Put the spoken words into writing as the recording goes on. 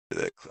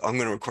I'm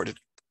going to record it.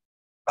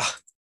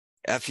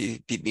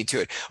 Effie beat me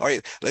to it. All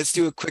right, let's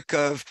do a quick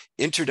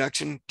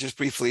introduction. Just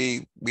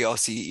briefly, we all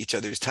see each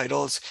other's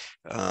titles.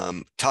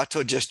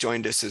 Tato just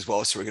joined us as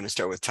well, so we're going to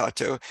start with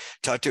Tato.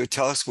 Tato,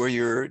 tell us where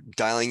you're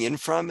dialing in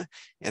from,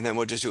 and then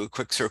we'll just do a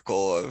quick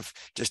circle of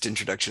just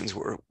introductions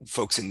where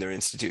folks in their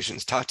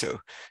institutions.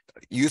 Tato,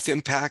 Youth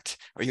Impact,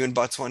 are you in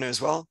Botswana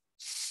as well?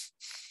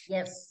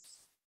 Yes.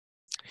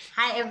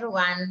 Hi,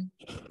 everyone.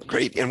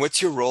 Great. And what's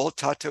your role,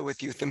 Tato,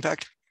 with Youth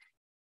Impact?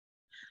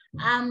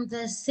 I'm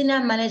the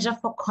Senior Manager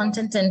for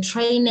Content and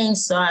Training.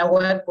 So I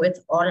work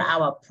with all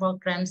our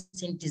programs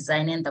in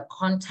designing the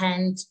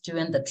content,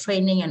 doing the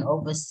training, and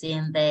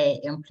overseeing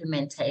the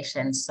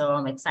implementation. So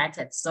I'm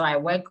excited. So I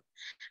work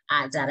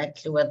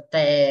directly with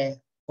the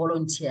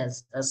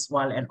volunteers as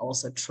well, and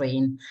also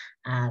train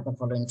the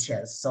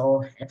volunteers.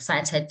 So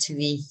excited to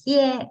be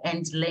here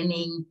and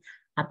learning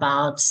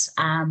about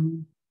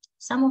some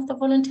of the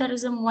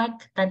volunteerism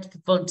work that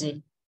people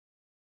do.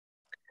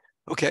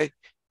 Okay.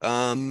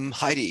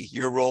 Heidi,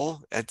 your role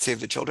at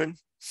Save the Children?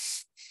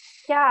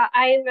 Yeah,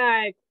 I'm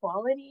a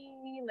quality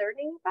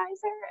learning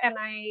advisor, and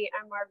I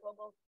am our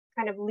global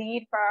kind of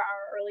lead for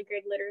our early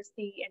grade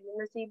literacy and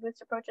numeracy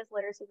boost approaches,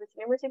 literacy boost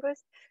and numeracy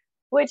boost,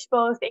 which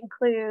both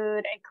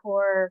include a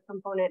core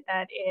component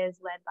that is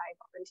led by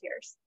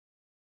volunteers.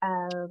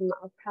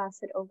 I'll pass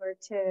it over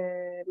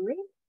to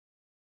Marie.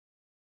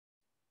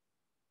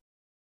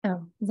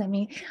 Oh, is that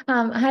me?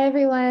 Hi,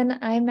 everyone.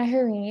 I'm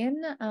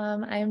Mehreen.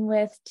 I'm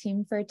with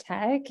Team for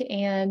Tech,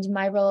 and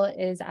my role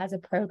is as a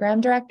program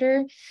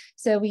director.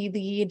 So we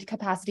lead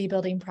capacity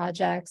building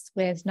projects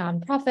with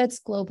nonprofits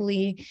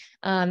globally,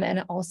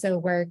 and also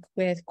work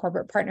with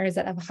corporate partners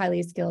that have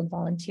highly skilled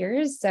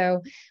volunteers.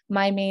 So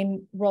my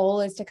main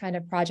role is to kind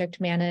of project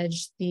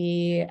manage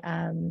the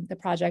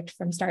project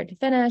from start to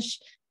finish.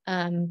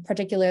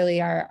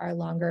 Particularly our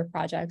longer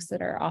projects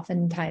that are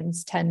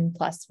oftentimes 10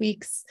 plus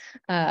weeks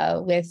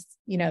with,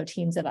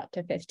 teams of up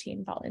to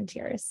 15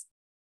 volunteers.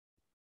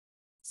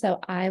 So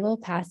I will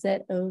pass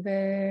it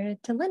over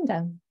to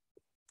Linda.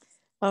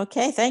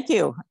 Okay, thank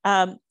you.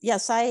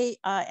 Yes, I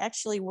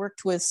actually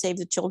worked with Save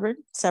the Children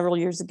several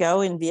years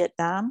ago in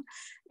Vietnam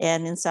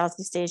and in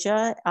Southeast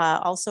Asia.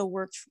 Also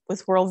worked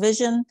with World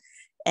Vision,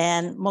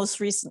 and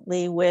most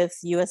recently with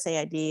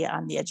USAID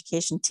on the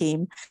education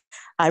team.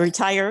 I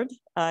retired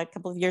a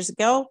couple of years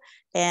ago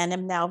and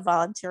am now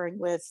volunteering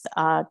with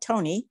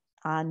Tony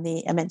on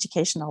the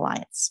Education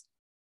Alliance.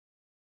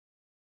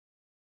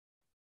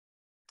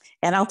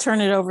 And I'll turn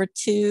it over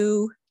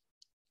to,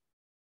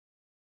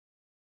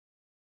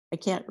 I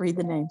can't read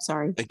the name,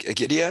 sorry.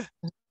 Agidia?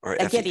 Or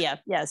Agidia,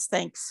 yes,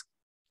 thanks.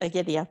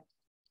 Agidia.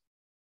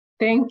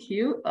 Thank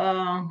you.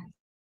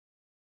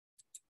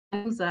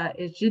 Name's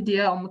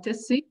Egidia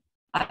Omutesi.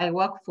 I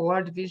work for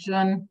World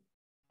Vision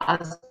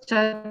as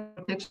Child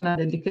Protection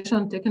and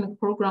Education Technical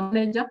Program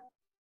Manager.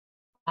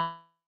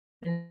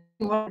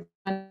 Over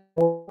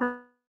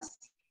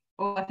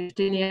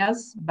 15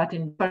 years, but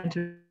in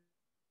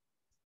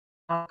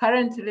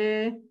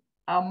currently,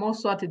 I'm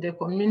also at the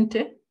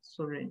community.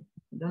 Sorry,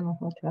 I don't know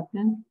what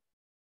happened.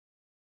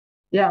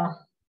 Yeah,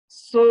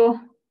 so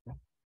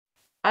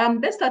I'm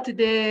based at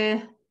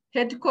the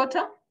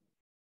headquarters,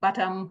 but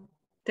I'm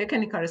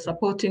technically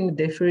supporting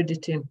the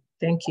field team.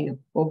 Thank you.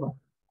 Over.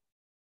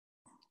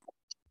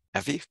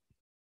 Effie?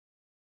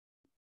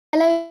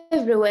 Hello,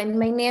 everyone.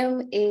 My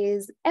name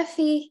is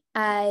Effie.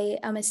 I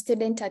am a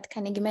student at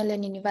Carnegie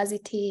Mellon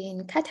University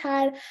in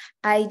Qatar.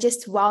 I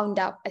just wound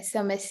up a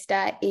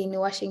semester in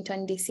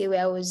Washington, D.C.,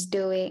 where I was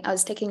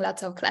taking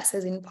lots of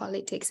classes in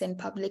politics and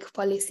public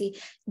policy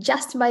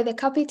just by the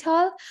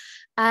Capitol.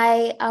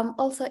 I am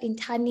also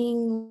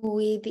interning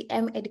with the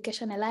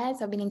Education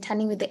Alliance. I've been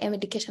interning with the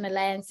Education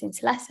Alliance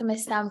since last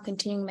semester. I'm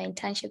continuing my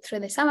internship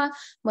through the summer,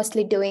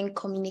 mostly doing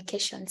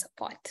communication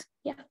support.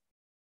 Yeah.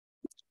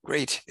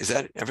 Great. Is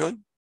that everyone?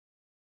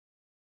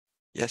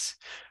 Yes.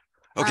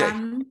 Okay.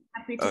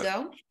 Happy to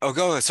go. Oh,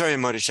 go. Sorry,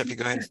 Morishepi,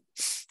 go ahead.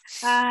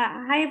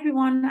 Hi,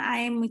 everyone.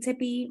 I'm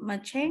Mutepi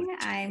Macheng.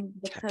 I'm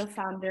the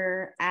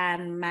co-founder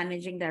and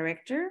managing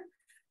director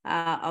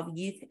of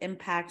Youth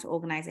Impact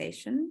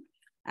Organization.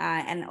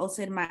 And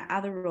also in my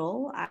other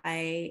role,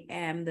 I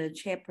am the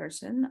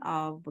chairperson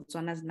of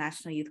Botswana's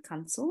National Youth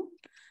Council,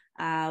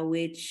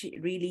 which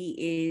really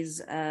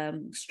is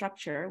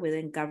structure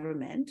within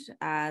government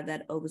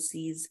that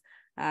oversees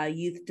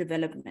youth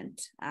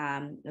development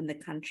in the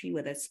country,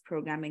 whether it's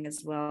programming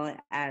as well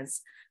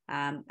as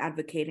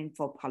advocating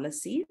for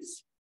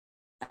policies.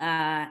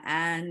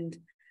 And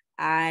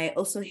I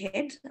also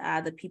head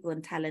the People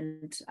and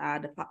Talent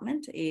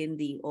department in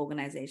the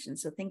organization.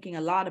 So thinking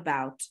a lot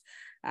about,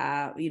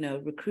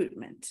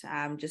 recruitment,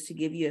 just to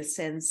give you a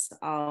sense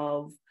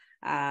of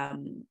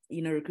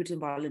recruiting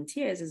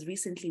volunteers. Is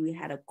recently we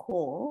had a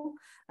call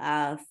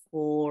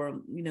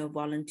for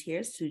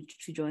volunteers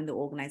to join the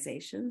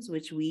organizations,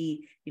 which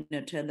we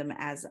term them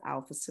as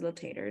our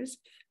facilitators.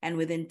 And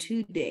within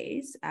 2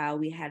 days,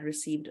 we had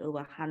received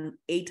over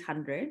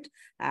 800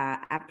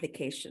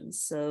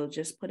 applications. So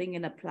just putting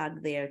in a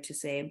plug there to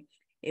say,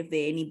 if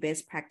there are any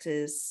best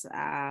practice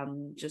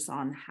just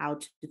on how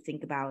to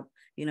think about,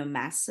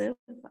 massive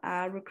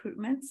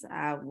recruitments,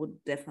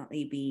 would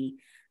definitely be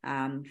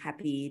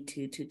happy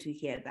to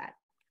hear that.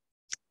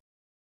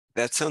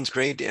 That sounds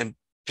great, and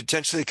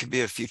potentially could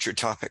be a future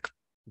topic,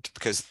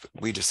 because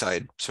we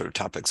decide sort of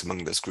topics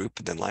among this group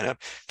and then line up.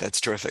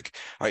 That's terrific.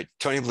 All right,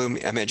 Tony Bloom,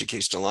 M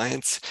Education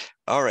Alliance.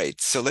 All right,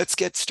 so let's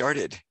get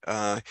started.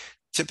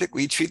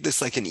 Typically, we treat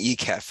this like an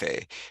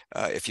e-cafe.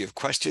 If you have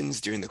questions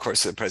during the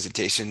course of the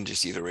presentation,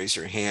 just either raise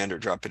your hand or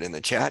drop it in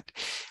the chat.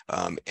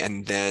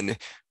 And then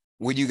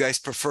would you guys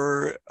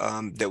prefer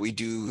that we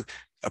do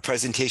a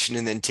presentation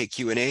and then take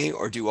Q&A,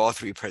 or do all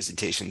three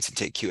presentations and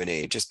take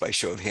Q&A just by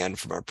show of hand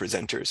from our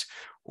presenters?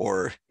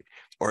 Or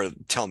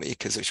tell me,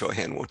 because a show of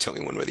hand won't tell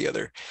me one or the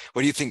other.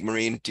 What do you think,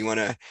 Maureen? Do you want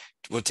to,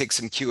 we'll take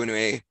some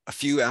Q&A, a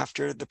few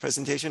after the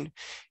presentation,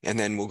 and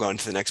then we'll go on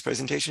to the next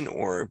presentation,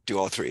 or do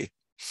all three?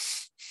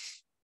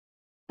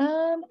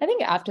 I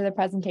think after the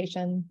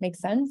presentation makes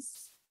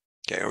sense.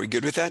 Okay, are we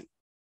good with that?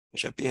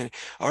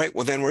 All right,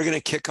 well then we're going to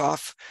kick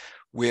off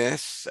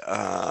with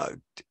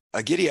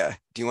Agidia.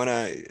 Do you want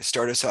to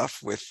start us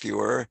off with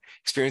your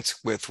experience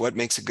with what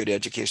makes a good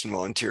education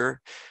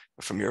volunteer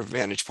from your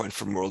vantage point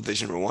from World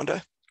Vision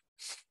Rwanda?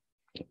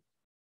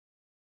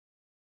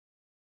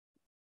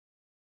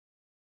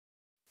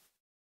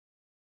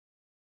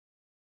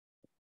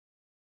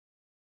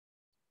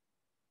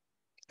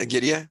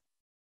 Agidia?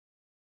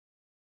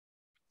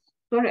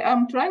 Sorry,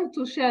 I'm trying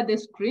to share the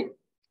screen.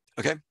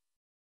 Okay.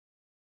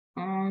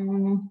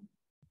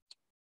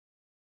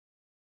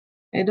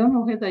 I don't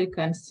know whether you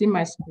can see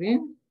my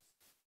screen.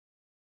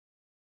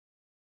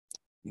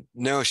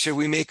 No, should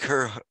we make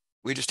her,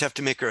 we just have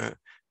to make her a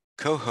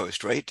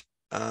co-host, right?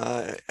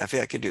 Effie,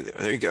 I can do that.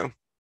 There you go. All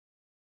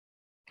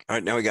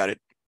right, now we got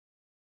it.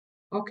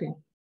 Okay.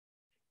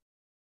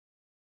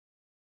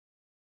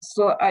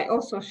 So I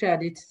also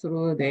shared it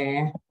through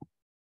the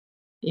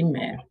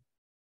email.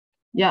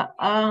 Yeah,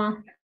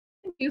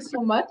 thank you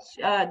so much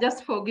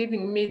just for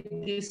giving me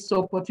this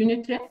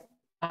opportunity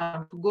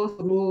to go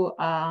through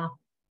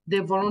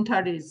the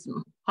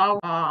volunteerism. How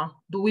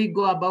do we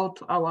go about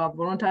our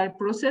voluntary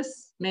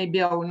process?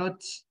 Maybe I will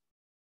not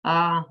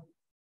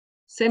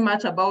say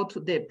much about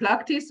the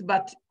practice,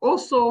 but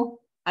also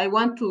I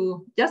want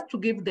to just to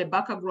give the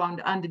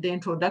background and the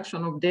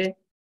introduction of the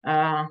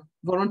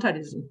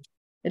volunteerism.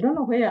 I don't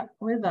know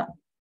whether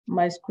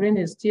my screen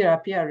is still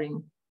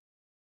appearing.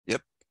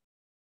 Yep.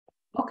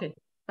 Okay,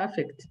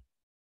 perfect.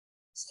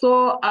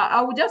 So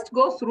I will just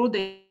go through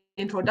the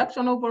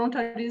introduction of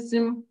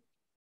volunteerism,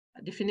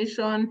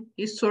 definition,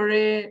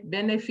 history,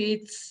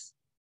 benefits,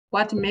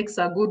 what makes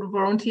a good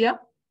volunteer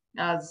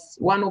as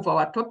one of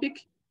our topic,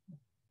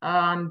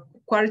 and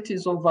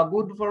qualities of a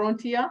good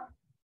volunteer,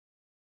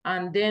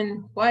 and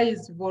then why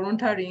is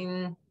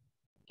volunteering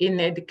in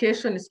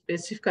education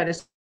specifically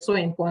so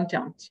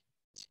important.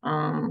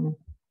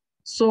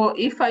 So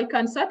if I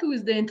can start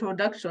with the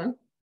introduction,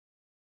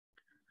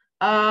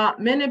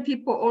 many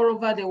people all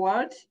over the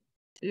world,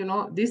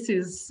 this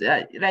is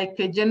like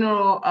a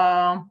general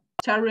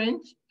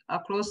challenge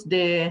across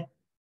the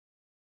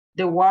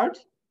world,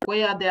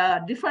 where there are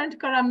different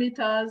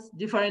parameters,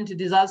 different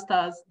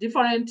disasters,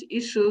 different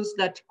issues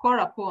that call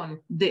upon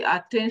the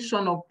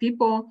attention of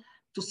people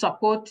to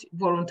support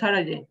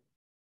voluntarily.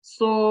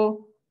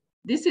 So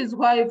this is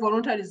why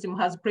volunteerism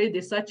has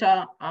played such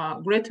a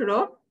great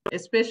role,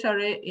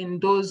 especially in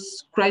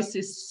those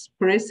crisis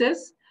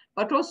places,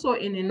 but also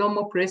in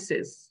normal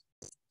places.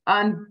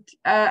 And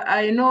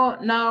I know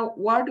now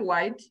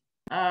worldwide,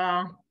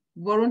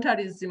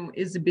 volunteerism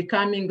is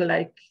becoming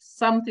like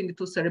something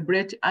to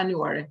celebrate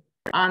annually.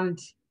 And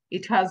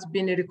it has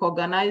been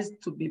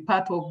recognized to be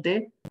part of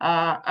the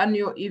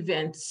annual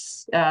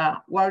events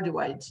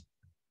worldwide.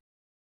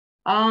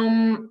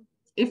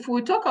 If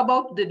we talk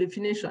about the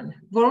definition,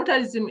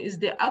 volunteerism is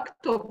the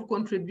act of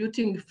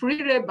contributing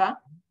free labor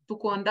to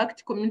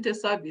conduct community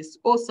service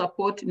or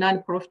support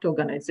non-profit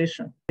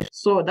organization.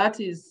 So that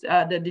is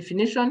the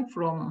definition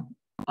from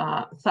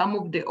some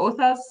of the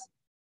authors.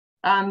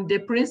 And the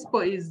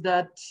principle is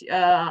that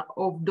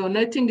of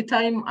donating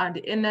time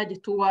and energy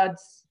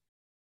towards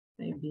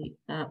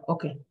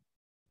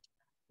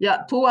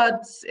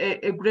towards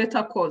a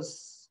greater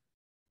cause.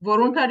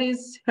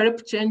 Voluntaries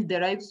help change the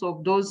lives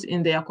of those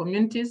in their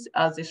communities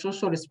as a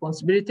social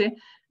responsibility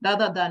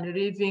rather than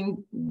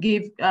receiving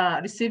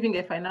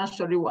a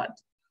financial reward.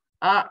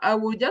 I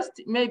will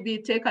just maybe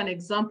take an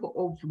example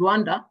of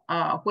Rwanda,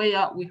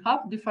 where we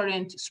have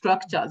different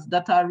structures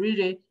that are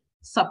really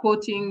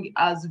supporting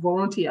as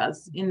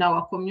volunteers in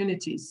our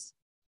communities.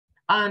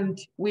 And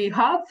we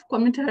have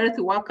community health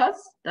workers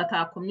that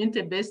are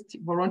community-based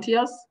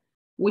volunteers.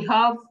 We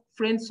have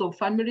friends of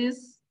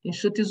families,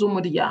 inshuti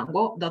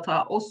z'umuryango, that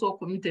are also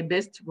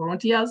community-based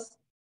volunteers.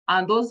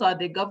 And those are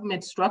the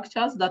government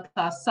structures that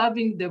are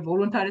serving the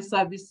voluntary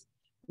service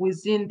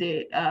within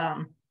the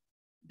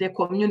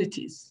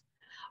communities.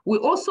 We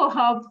also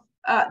have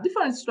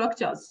different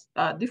structures,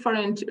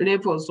 different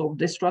levels of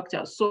the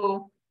structures.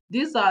 So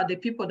these are the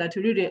people that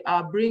really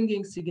are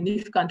bringing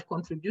significant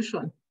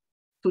contribution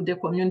to the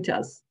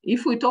communities.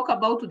 If we talk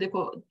about the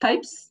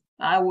types,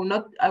 I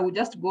will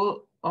just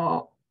go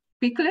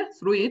quickly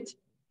through it.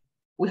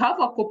 We have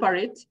a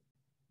corporate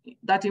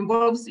that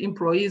involves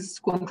employees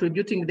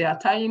contributing their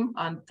time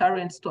and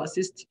talents to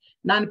assist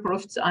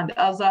non-profits and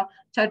other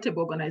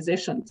charitable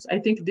organizations. I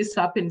think this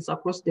happens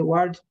across the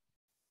world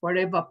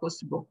wherever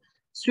possible.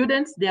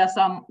 Students, there are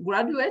some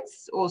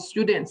graduates or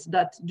students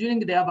that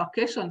during their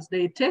vacations,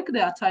 they take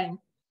their time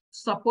to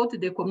support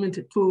the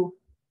community, to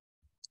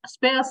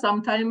spare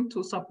some time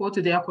to support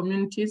their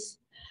communities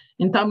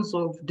in terms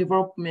of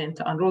development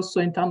and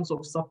also in terms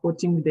of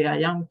supporting their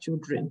young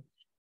children.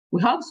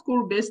 We have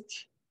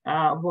school-based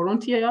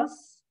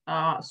volunteers.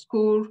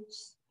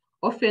 Schools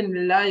often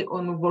rely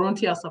on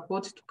volunteer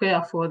support to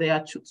care for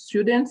their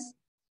students.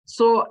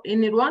 So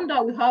in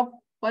Rwanda, we have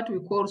what we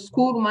call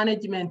school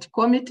management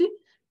committee,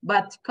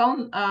 but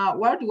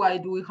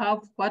worldwide, we have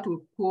what we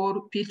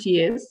call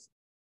PTAs,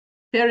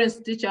 parents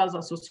teachers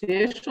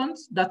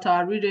associations, that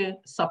are really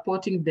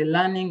supporting the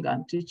learning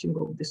and teaching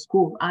of the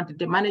school and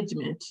the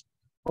management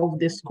of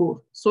the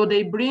school. So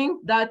they bring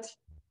that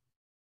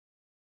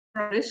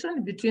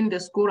relation between the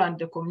school and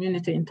the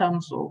community in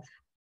terms of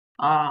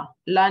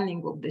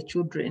learning of the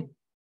children.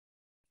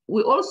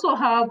 We also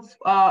have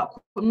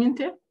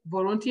community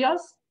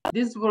volunteers.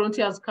 These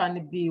volunteers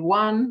can be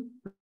one,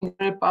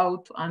 help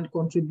out and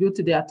contribute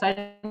their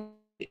time.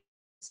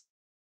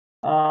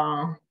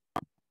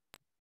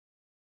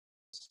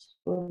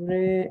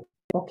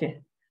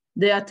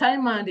 Their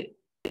time and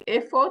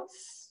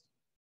efforts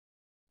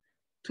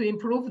to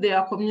improve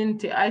their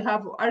community. I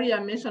have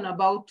earlier mentioned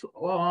about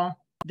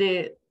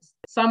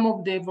some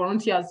of the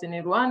volunteers in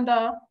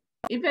Rwanda.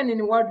 Even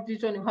in World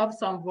Vision, you have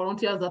some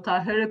volunteers that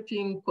are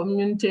helping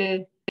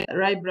community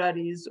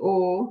libraries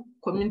or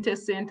community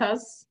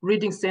centers,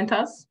 reading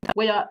centers,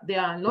 where they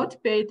are not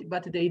paid,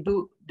 but they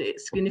do the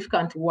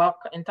significant work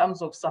in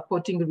terms of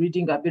supporting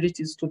reading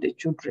abilities to the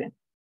children.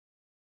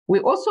 We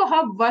also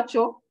have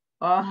virtual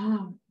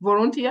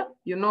volunteer,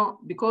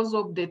 because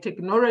of the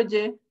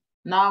technology.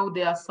 Now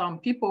there are some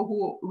people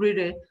who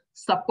really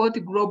support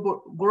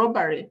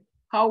globally,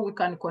 how we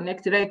can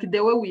connect, like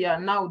the way we are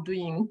now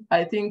doing.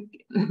 I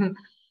think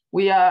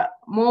we are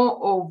more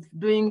of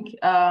doing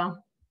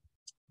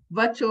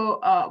virtual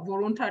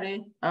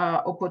voluntary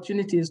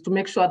opportunities to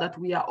make sure that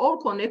we are all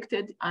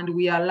connected and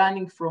we are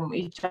learning from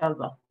each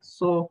other.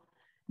 So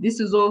this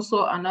is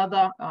also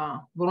another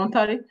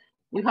voluntary.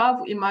 We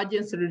have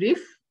emergency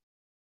relief,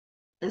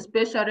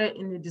 especially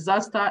in the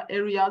disaster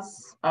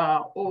areas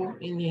or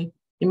in the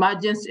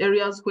emergency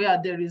areas where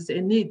there is a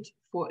need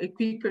for a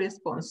quick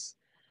response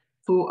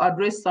to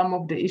address some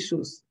of the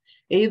issues,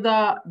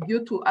 either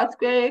due to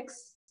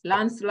earthquakes,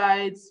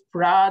 landslides,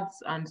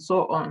 floods, and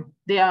so on.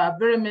 There are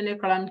very many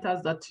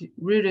calamities that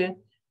really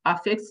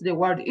affect the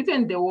world,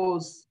 even the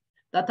wars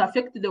that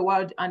affect the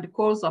world and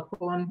calls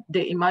upon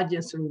the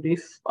emergency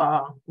relief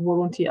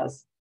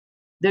volunteers.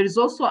 There is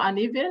also an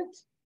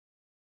event.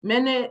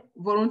 Many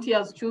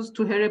volunteers choose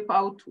to help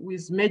out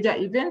with major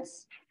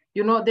events.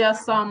 There are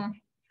some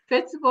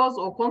festivals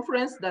or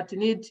conferences that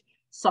need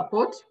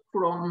support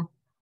from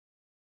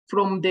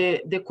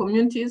the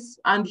communities.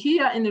 And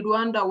here in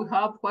Rwanda, we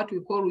have what we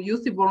call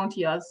youth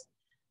volunteers.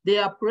 They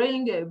are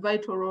playing a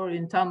vital role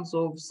in terms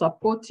of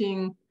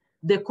supporting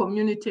the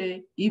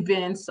community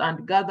events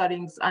and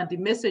gatherings and the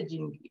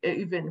messaging,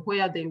 even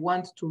where they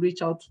want to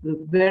reach out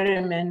to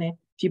very many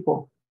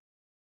people.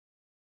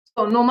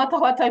 So no matter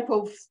what type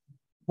of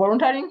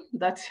volunteering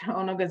that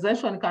an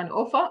organization can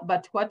offer,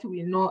 but what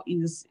we know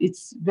is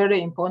it's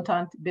very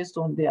important based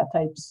on their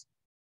types.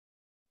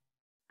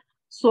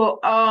 So,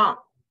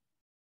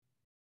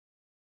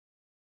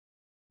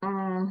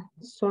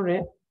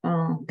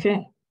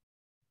 okay.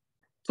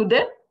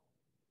 Today,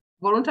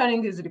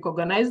 volunteering is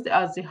recognized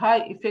as a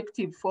high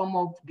effective form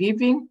of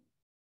giving,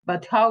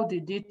 but how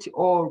did it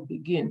all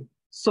begin?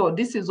 So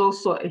this is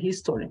also a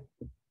history.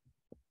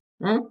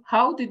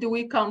 How did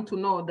we come to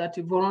know that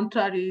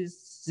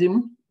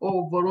volunteerism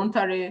or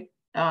voluntary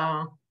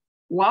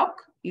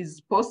work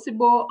is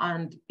possible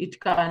and it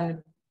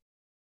can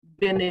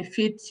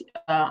benefit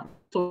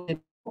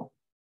people?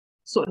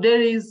 So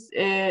there is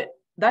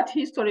that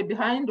history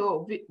behind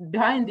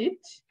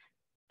it,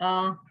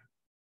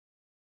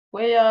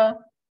 where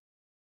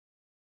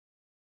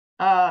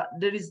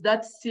there is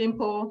that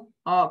simple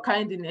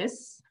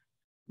kindness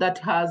that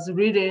has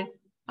really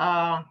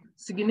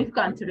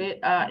significantly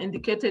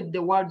indicated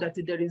the world that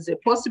there is a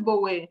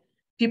possible way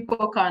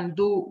people can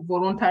do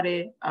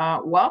voluntary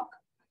work,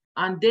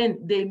 and then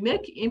they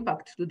make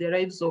impact to the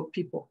lives of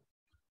people.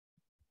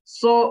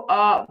 So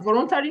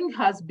volunteering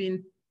has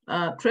been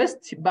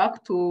traced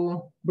back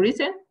to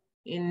Britain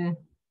in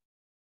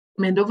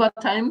medieval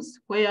times,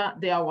 where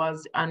there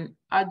was an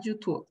urge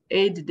to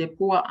aid the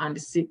poor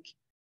and sick.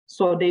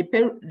 So they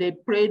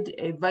played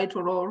a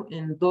vital role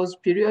in those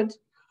periods.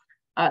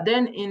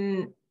 Then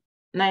in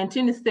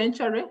 19th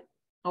century,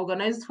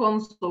 organized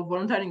forms of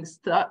volunteering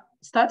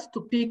start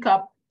to pick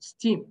up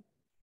steam,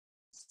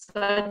 such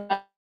as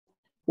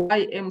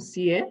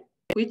YMCA,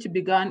 which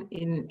began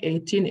in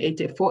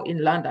 1884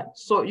 in London.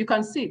 So you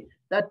can see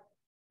that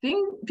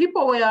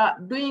people were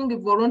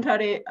doing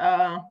voluntary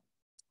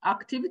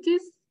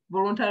activities,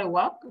 voluntary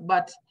work,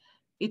 but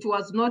it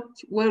was not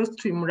well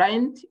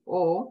streamlined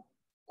or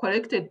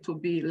collected to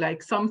be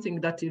like something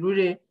that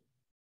really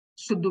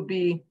should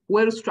be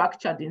well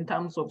structured in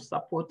terms of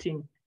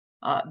supporting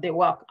the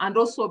work, and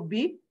also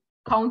be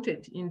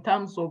counted in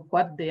terms of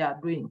what they are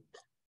doing.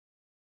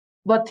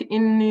 But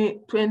in the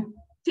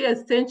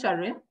 20th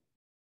century,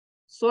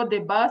 saw the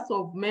birth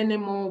of many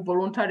more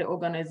voluntary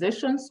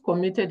organizations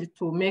committed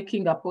to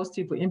making a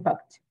positive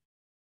impact.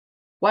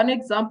 One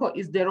example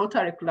is the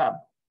Rotary Club,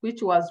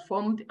 which was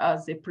formed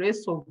as a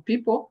place of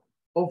people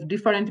of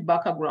different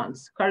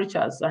backgrounds,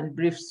 cultures, and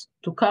beliefs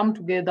to come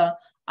together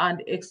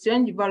and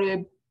exchange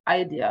valuable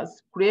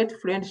ideas, create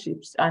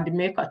friendships, and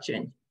make a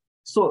change.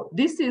 So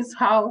this is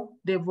how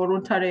the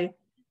voluntary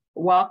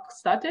work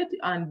started,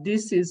 and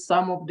this is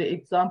some of the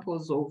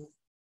examples of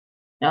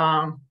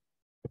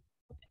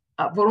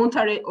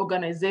voluntary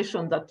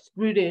organizations that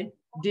really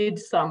did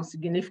some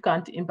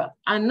significant impact.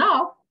 And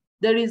now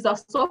there is a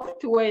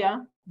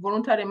software,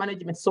 voluntary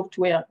management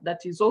software, that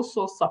is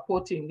also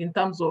supporting in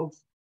terms of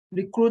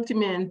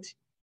recruitment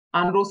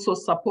and also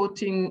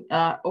supporting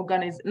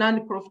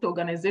non-profit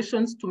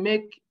organizations to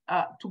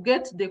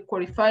get the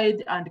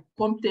qualified and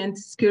competent,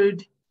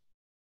 skilled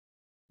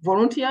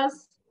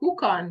volunteers who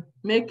can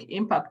make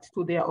impact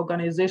to their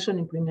organization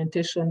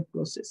implementation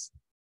process.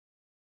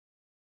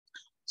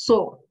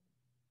 So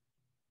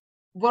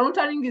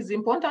volunteering is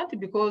important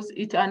because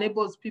it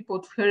enables people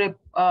to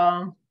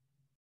help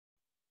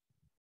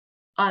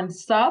and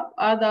serve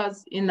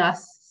others in a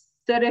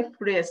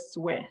selfless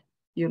way,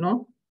 you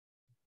know.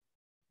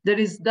 There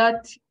is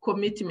that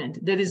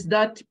commitment, there is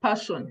that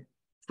passion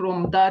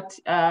from that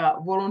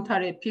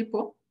voluntary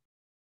people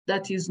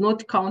that is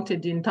not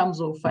counted in terms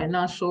of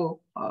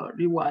financial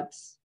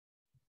rewards.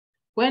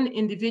 When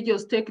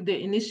individuals take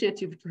the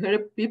initiative to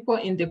help people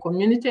in the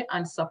community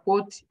and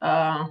support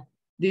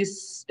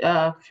this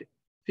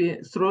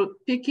through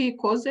picky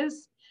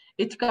causes,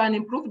 it can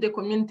improve the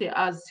community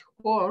as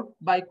whole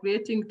by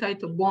creating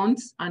tighter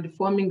bonds and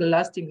forming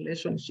lasting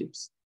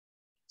relationships.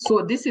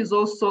 So this is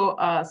also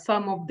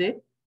some of the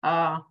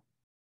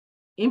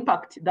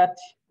impact that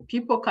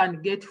people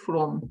can get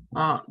from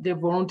the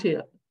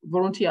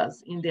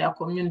volunteers in their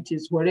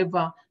communities,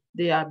 wherever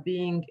they are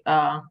being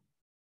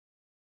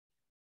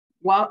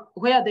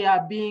where they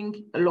are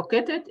being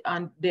located,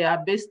 and they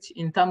are based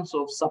in terms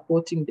of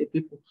supporting the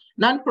people.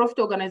 Non-profit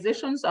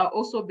organizations are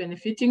also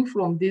benefiting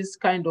from this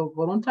kind of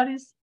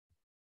voluntaries,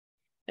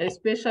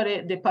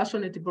 especially the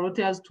passionate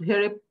volunteers to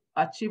help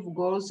achieve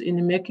goals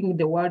in making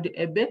the world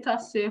a better,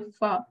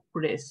 safer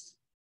place.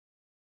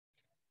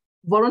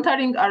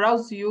 Volunteering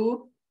allows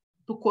you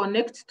to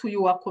connect to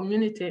your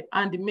community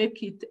and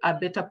make it a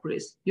better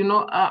place. You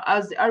know,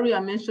 as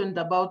Aria mentioned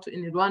about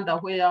in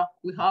Rwanda, where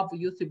we have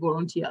youth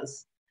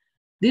volunteers.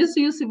 These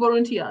youth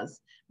volunteers,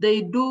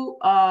 they do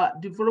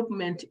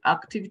development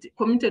activity,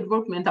 community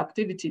development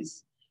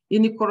activities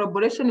in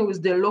collaboration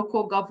with the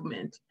local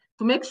government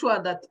to make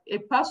sure that a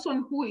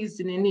person who is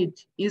in need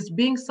is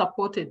being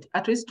supported,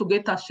 at least to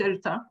get a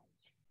shelter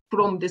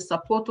from the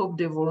support of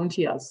the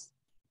volunteers.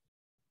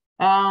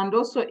 And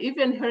also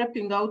even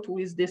helping out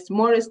with the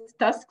smallest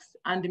tasks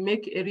and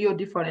make a real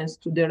difference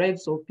to the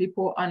lives of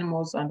people,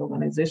 animals, and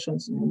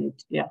organizations in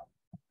need. Yeah.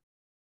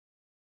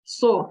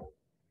 So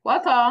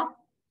what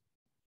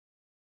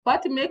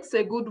makes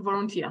a good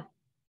volunteer?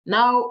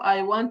 Now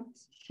I want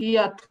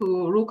here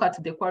to look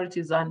at the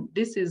qualities, and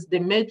this is the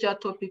major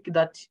topic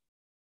that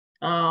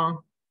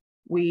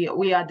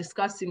we are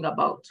discussing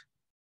about.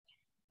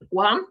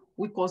 One,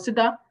 we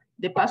consider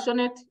the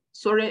passionate.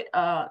 Sorry,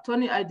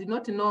 Tony, I did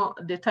not know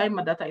the time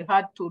that I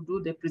had to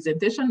do the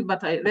presentation,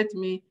 but let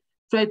me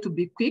try to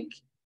be quick.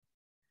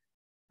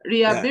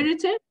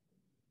 Reliability, yeah.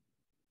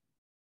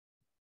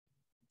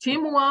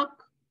 Teamwork,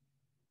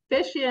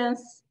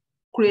 patience,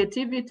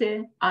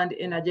 creativity, and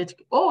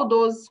energetic. All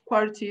those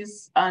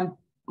qualities and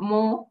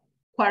more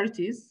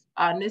qualities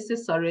are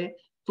necessary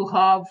to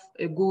have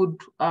a good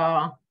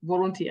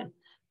volunteer.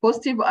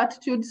 Positive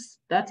attitudes,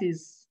 that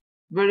is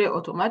very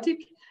automatic.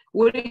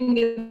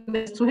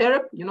 Willingness to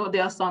help, you know,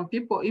 there are some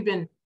people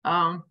even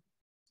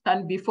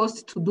can be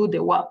forced to do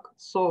the work.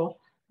 So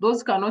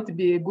those cannot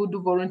be good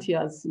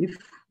volunteers if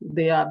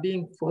they are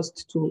being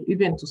forced to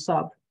even to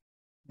serve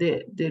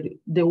the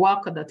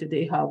work that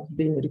they have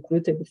been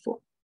recruited for.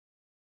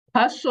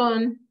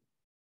 Passion,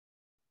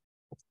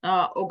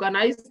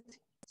 organized.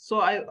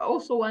 So I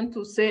also want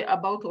to say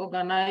about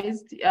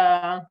organized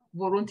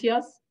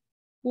volunteers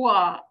who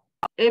are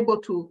able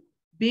to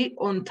be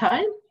on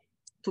time,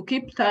 to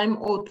keep time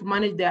or to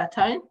manage their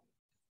time,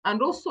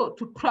 and also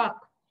to track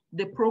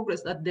the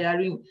progress that they are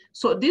in.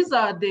 So these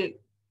are the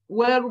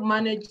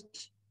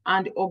well-managed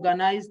and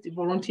organized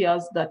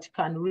volunteers that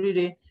can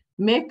really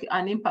make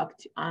an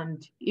impact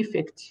and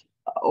effect,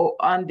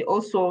 and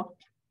also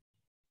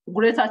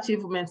great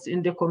achievements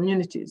in the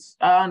communities.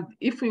 And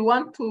if you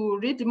want to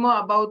read more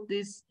about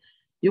this,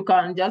 you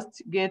can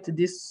just get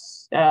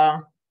this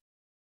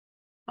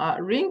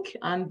link,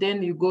 and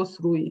then you go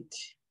through it.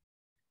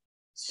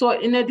 So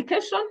in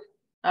education,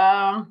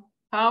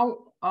 how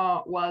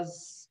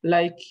was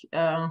like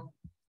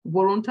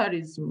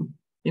volunteerism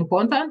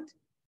important?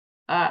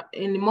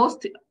 In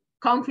most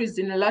countries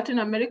in Latin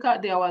America,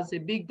 there was a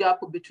big gap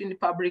between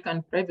public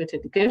and private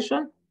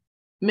education.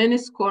 Many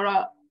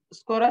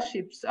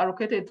scholarships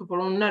allocated to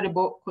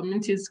vulnerable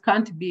communities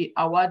can't be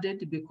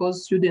awarded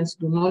because students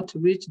do not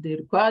reach the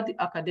required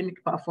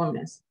academic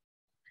performance.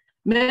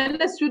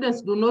 Many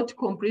students do not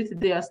complete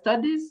their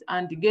studies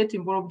and get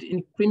involved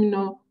in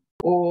criminal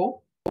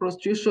or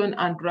prostitution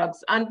and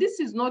drugs. And this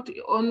is not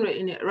only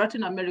in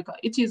Latin America,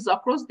 it is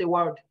across the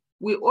world.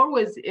 We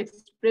always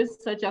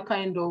express such a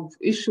kind of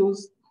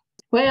issues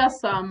where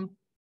some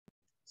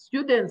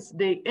students,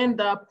 they end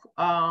up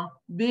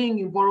being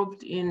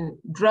involved in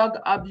drug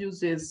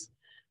abuses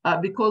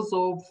because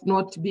of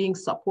not being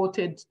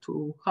supported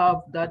to have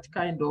that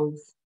kind of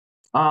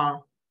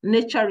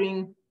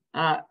nurturing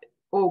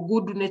or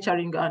good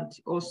nurturing and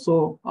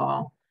also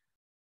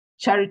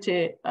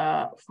charity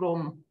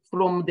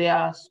from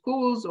their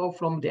schools or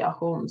from their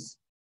homes.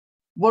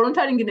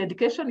 Volunteering in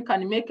education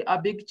can make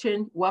a big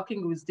change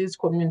working with these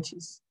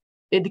communities.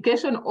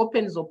 Education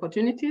opens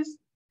opportunities,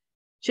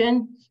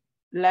 change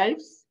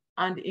lives,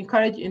 and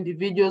encourage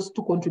individuals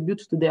to contribute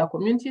to their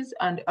communities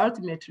and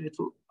ultimately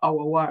to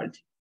our world.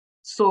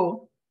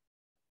 So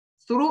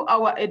through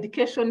our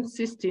education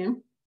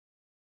system,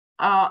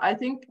 I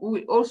think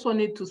we also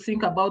need to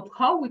think about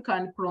how we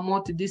can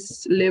promote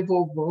this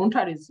level of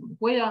volunteerism,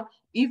 where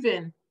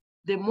even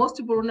the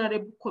most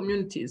vulnerable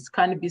communities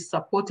can be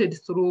supported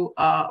through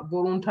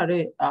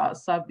voluntary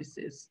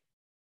services.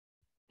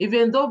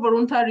 Even though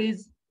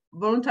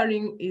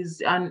volunteering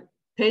is an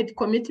paid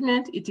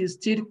commitment, it is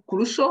still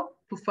crucial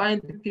to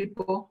find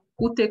people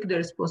who take the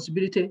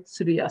responsibility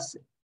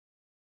seriously.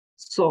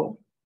 So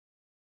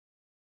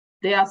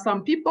there are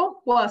some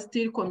people who are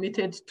still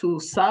committed to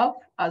serve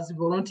as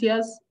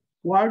volunteers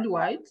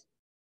worldwide,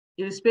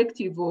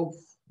 irrespective of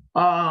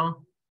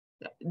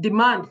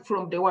demand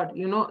from the world.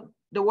 You know,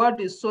 the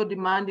world is so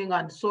demanding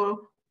and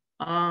so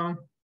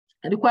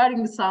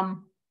requiring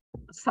some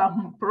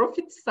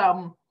profit,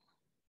 some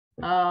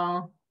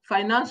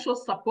financial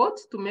support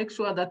to make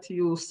sure that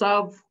you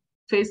serve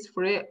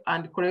faithfully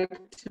and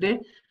correctly,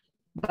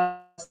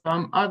 but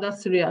some other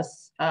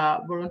serious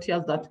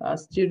volunteers that are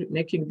still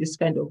making this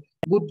kind of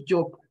good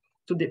job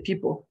to the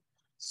people.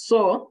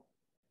 So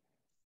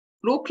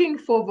looking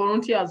for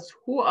volunteers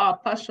who are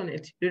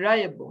passionate,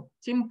 reliable,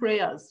 team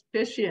players,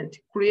 patient,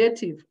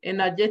 creative,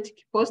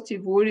 energetic,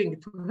 positive, willing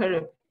to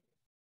help,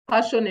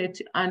 passionate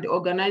and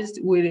organized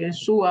will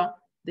ensure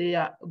they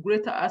are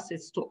greater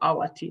assets to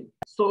our team.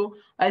 So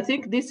I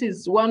think this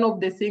is one of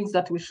the things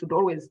that we should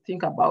always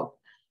think about.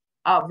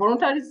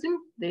 Volunteerism,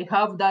 they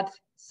have that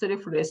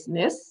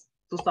selflessness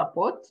to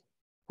support,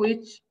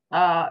 which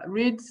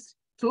leads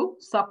to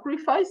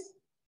sacrifice,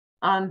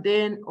 and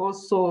then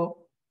also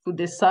to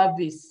the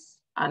service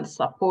and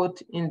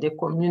support in the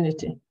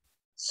community.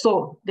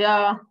 So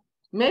they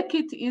make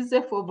it easy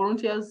for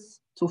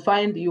volunteers to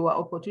find your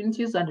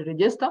opportunities and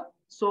register.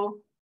 So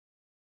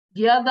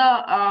the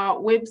other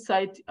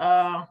website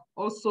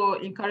also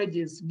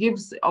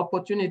gives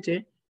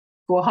opportunity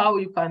for how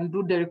you can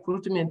do the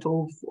recruitment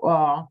of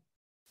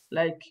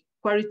like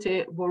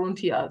quality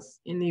volunteers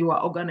in your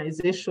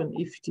organization,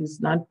 if it is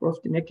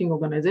non-profit making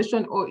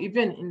organization, or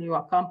even in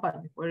your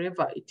company,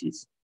 wherever it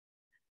is.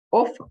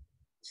 Offer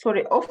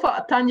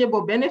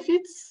tangible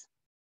benefits,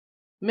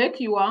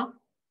 make your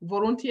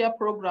volunteer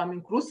program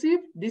inclusive.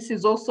 This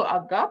is also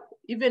a gap,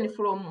 even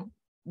from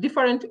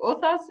different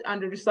authors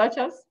and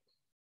researchers.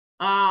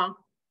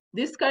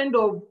 This kind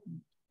of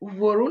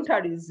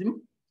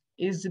volunteerism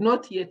is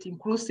not yet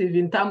inclusive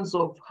in terms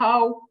of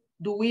how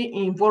do we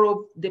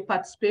involve the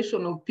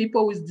participation of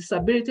people with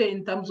disability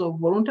in terms of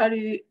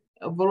voluntary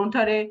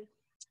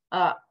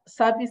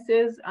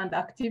services and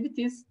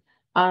activities.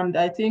 And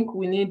I think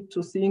we need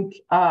to think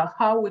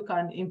how we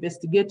can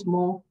investigate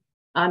more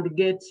and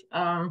get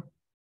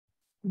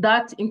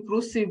that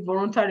inclusive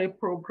voluntary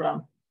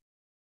program.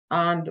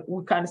 And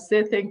we can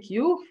say thank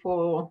you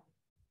for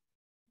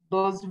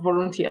those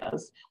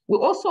volunteers. We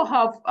also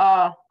have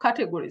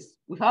categories.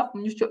 We have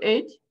mutual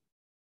aid.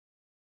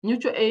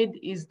 Mutual aid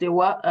is the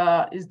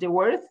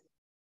worth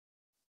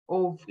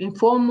of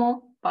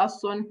informal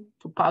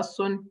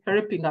person-to-person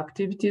helping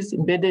activities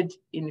embedded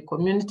in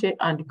community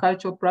and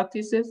cultural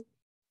practices.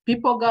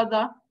 People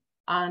gather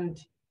and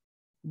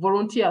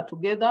volunteer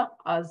together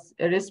as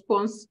a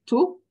response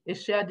to a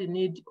shared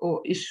need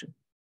or issue.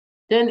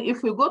 Then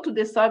if we go to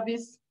the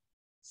service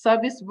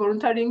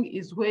volunteering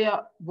is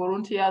where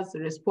volunteers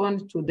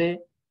respond to the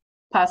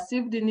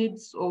perceived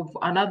needs of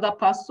another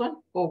person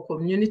or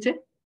community.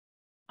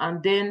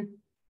 And then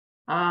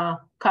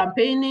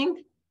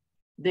campaigning,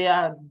 they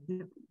are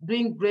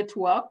doing great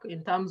work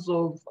in terms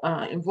of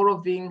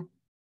involving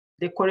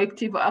the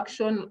collective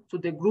action to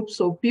the groups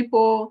of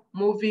people,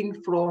 moving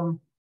from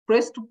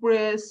place to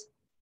place,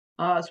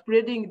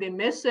 spreading the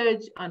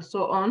message and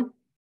so on.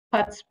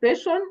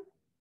 Participation,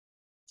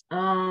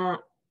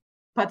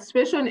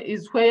 Participation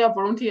is where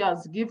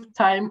volunteers give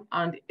time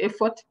and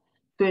effort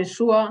to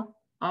ensure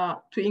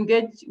to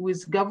engage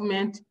with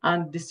government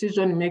and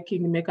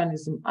decision-making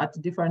mechanism at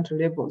different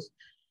levels.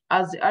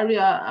 As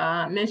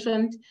Aria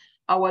mentioned,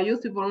 our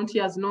youth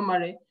volunteers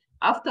normally,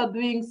 after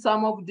doing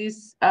some of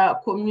these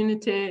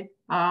community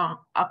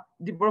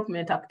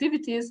development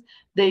activities,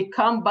 they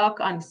come back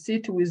and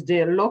sit with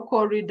their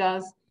local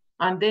leaders,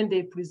 and then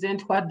they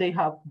present what they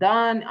have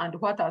done and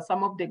what are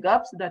some of the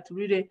gaps that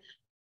really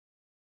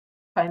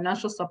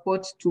financial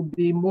support to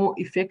be more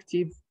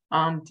effective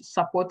and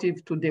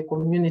supportive to the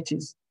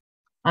communities.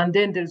 And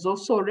then there's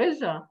also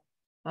leisure.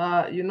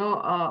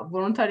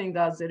 Volunteering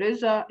as a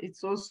leisure,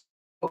 it's also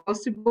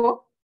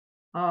possible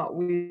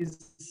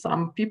with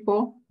some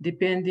people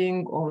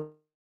depending on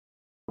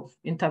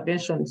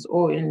interventions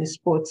or in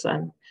sports.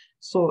 And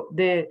so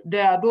there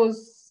are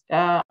those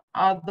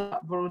other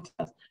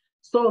volunteers.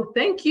 So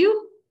thank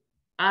you.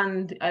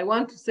 And I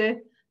want to say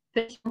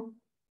thank you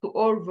to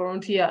all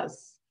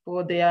volunteers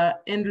for their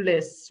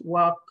endless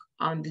work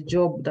and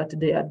job that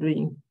they are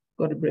doing.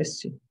 God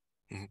bless you.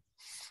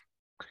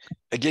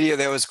 Agidia,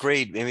 that was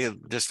great. Maybe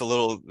just a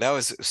little, that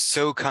was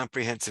so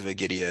comprehensive,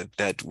 Agidia.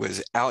 That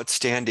was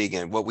outstanding.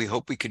 And what we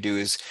hope we could do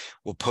is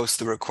we'll post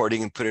the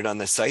recording and put it on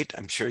the site.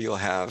 I'm sure you'll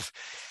have,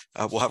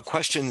 we'll have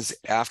questions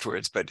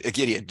afterwards, but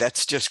Agidia,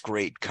 that's just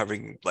great,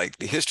 covering like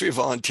the history of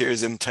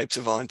volunteerism, types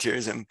of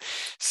volunteerism.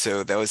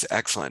 So that was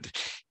excellent.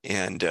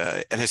 And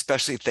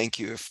especially thank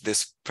you if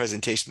this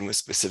presentation was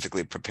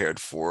specifically prepared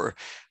for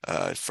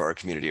our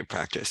community of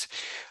practice.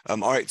 All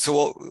right,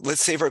 so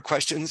let's save our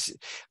questions.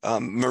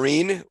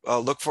 Maureen,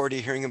 look forward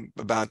to hearing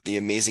about the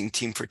amazing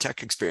Team for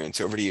Tech experience.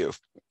 Over to you.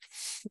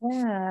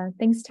 Yeah,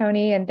 thanks,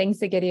 Tony, and thanks,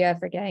 Agidia,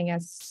 for getting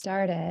us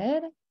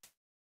started.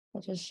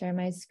 I'll just share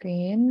my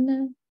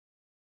screen.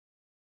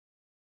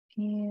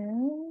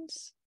 And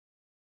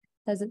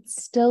as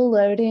it's still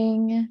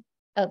loading,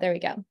 oh, there we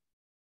go.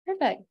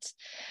 Perfect.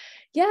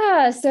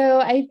 Yeah, so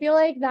I feel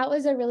like that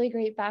was a really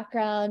great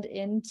background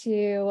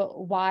into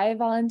why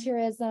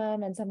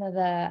volunteerism and some of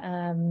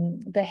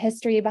the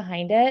history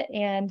behind it.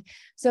 And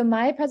so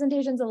my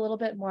presentation is a little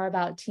bit more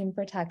about Team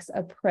for Tech's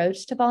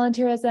approach to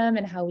volunteerism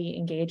and how we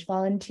engage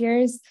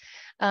volunteers.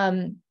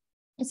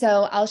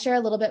 So I'll share a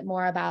little bit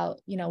more about,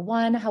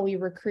 one, how we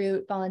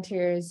recruit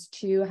volunteers,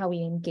 two, how we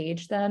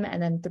engage them,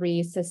 and then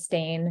three,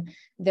 sustain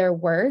their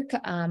work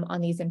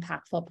on these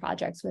impactful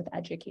projects with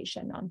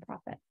education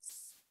nonprofits.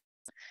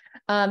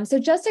 So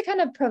just to kind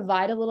of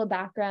provide a little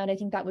background, I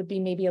think that would be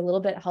maybe a little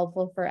bit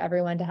helpful for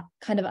everyone to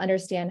kind of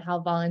understand how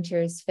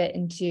volunteers fit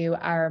into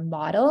our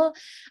model.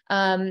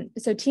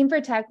 So Team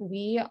for Tech,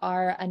 we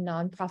are a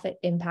nonprofit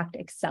impact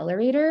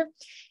accelerator,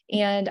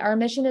 and our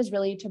mission is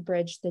really to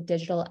bridge the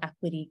digital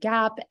equity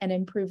gap and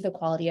improve the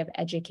quality of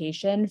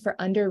education for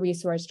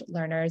under-resourced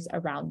learners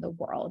around the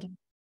world.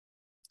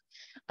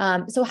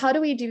 So how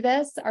do we do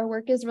this? Our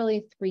work is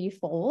really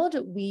threefold.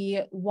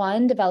 We,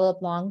 one,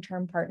 develop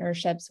long-term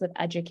partnerships with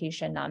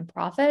education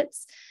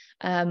nonprofits.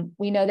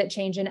 We know that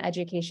change in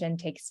education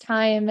takes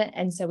time,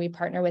 and so we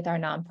partner with our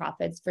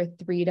nonprofits for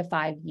 3 to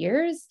 5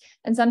 years,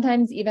 and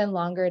sometimes even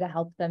longer, to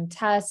help them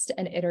test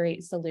and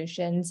iterate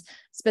solutions,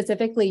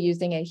 specifically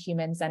using a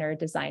human-centered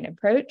design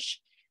approach.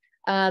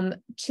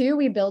 Two,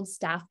 we build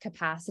staff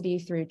capacity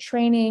through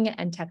training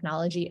and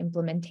technology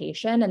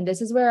implementation. And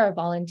this is where our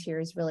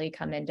volunteers really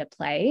come into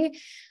play.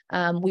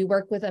 We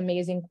work with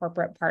amazing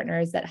corporate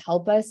partners that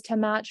help us to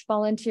match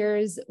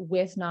volunteers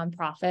with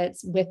nonprofits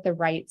with the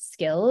right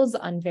skills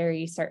on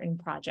very certain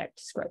project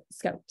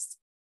scopes.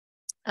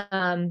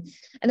 And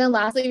then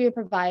lastly, we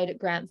provide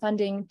grant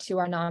funding to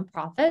our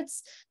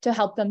nonprofits to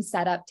help them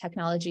set up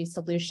technology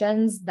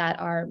solutions that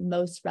are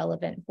most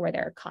relevant for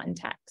their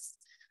context.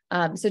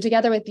 So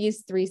together with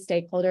these three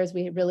stakeholders,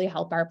 we really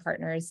help our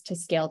partners to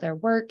scale their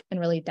work and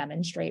really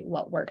demonstrate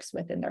what works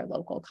within their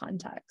local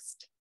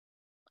context.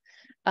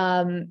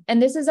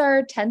 And this is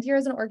our 10th year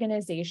as an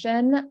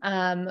organization.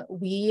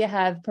 We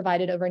have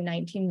provided over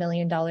 $19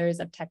 million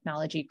of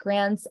technology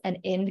grants and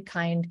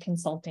in-kind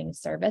consulting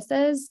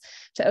services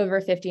to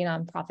over 50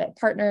 nonprofit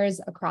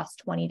partners across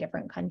 20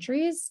 different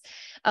countries.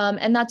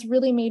 And that's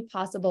really made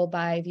possible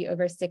by the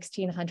over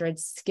 1,600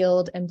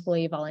 skilled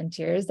employee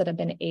volunteers that have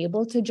been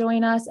able to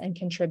join us and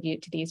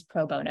contribute to these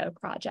pro bono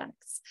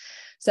projects.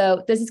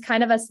 So this is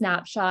kind of a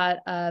snapshot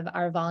of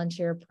our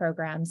volunteer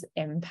program's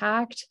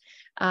impact.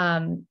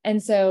 And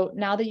so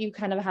now that you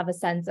kind of have a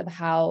sense of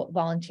how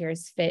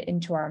volunteers fit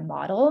into our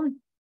model,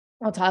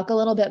 I'll talk a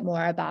little bit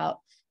more about,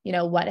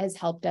 what has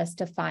helped us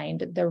to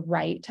find the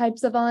right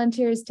types of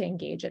volunteers to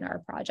engage in our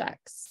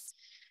projects.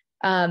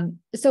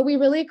 So we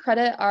really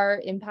credit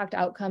our impact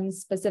outcomes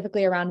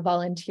specifically around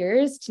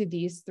volunteers to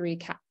these three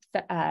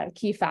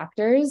key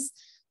factors.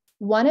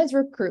 One is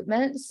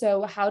recruitment.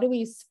 So how do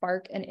we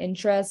spark an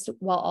interest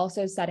while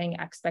also setting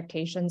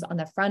expectations on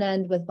the front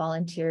end with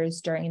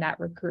volunteers during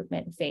that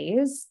recruitment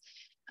phase?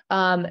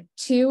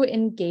 Two,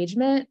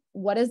 engagement.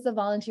 What is the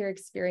volunteer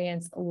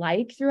experience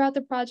like throughout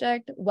the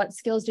project? What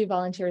skills do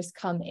volunteers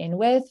come in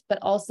with? But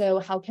also,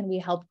 how can we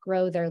help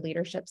grow their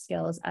leadership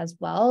skills as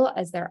well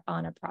as they're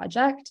on a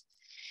project?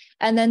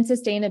 And then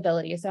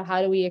sustainability. So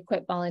how do we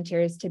equip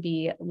volunteers to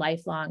be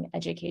lifelong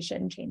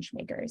education change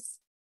makers?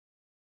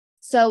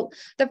 So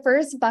the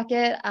first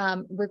bucket,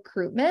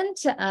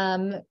 recruitment,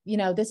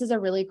 this is a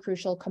really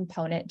crucial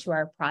component to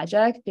our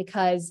project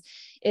because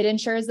it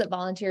ensures that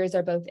volunteers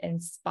are both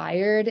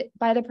inspired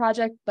by the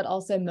project, but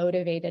also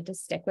motivated to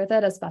stick with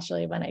it,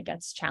 especially when it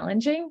gets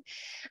challenging.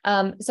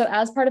 So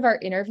as part of our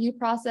interview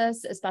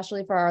process,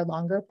 especially for our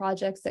longer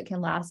projects that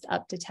can last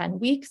up to 10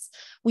 weeks,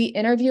 we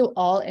interview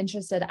all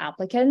interested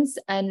applicants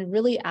and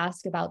really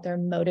ask about their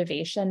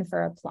motivation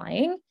for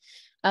applying.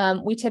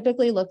 We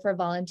typically look for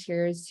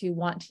volunteers who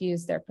want to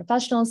use their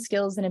professional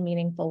skills in a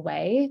meaningful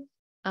way,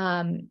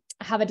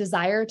 have a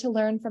desire to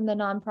learn from the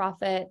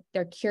nonprofit,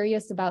 they're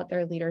curious about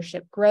their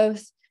leadership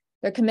growth,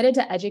 they're committed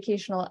to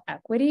educational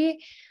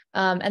equity,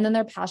 and then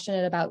they're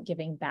passionate about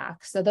giving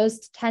back. So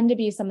those tend to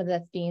be some of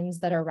the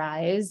themes that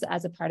arise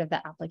as a part of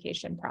the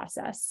application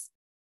process.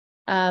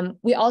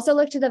 We also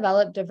look to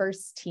develop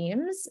diverse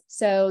teams.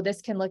 So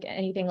this can look at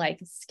anything like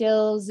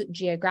skills,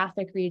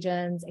 geographic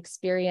regions,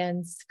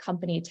 experience,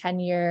 company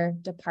tenure,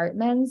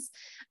 departments.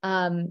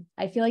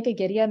 I feel like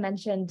Agidia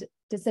mentioned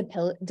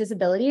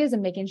disabilities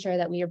and making sure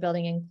that we are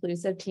building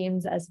inclusive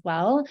teams as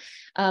well.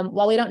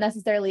 While we don't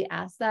necessarily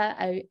ask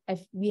that,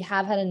 we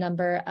have had a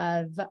number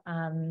of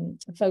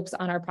folks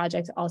on our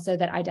project also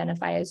that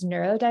identify as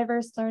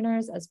neurodiverse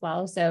learners as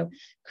well. So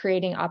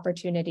creating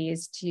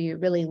opportunities to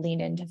really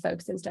lean into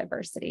folks'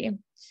 diversity.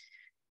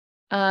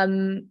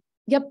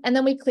 Yep, and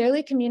then we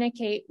clearly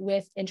communicate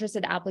with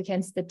interested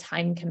applicants the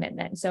time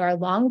commitment. So our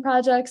long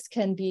projects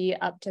can be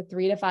up to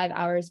 3 to 5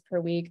 hours per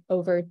week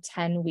over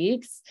 10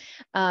 weeks.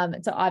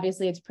 So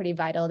obviously it's pretty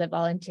vital that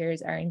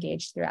volunteers are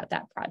engaged throughout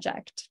that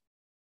project.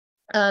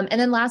 And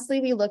then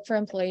lastly, we look for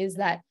employees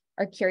that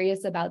are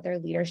curious about their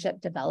leadership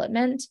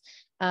development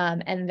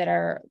and that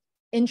are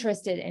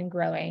interested in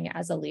growing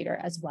as a leader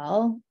as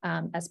well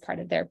as part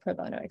of their pro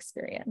bono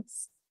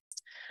experience.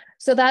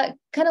 So that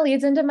kind of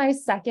leads into my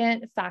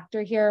second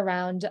factor here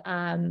around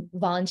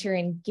volunteer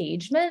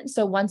engagement.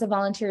 So once a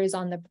volunteer is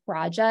on the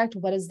project,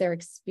 what is their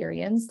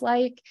experience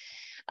like?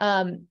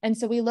 And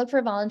so we look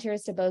for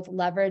volunteers to both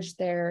leverage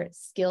their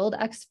skilled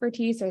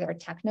expertise or their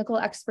technical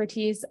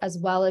expertise, as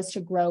well as to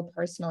grow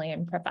personally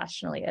and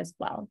professionally as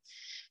well.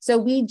 So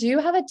we do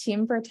have a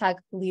Team for Tech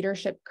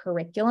leadership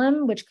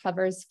curriculum, which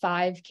covers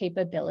 5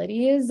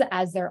 capabilities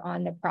as they're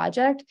on the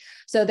project.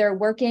 So they're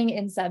working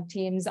in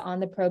sub-teams on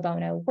the pro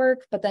bono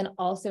work, but then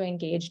also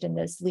engaged in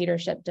this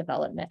leadership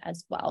development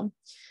as well.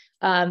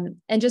 And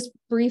just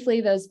briefly,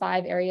 those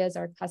 5 areas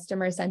are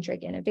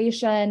customer-centric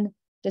innovation,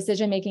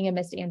 decision-making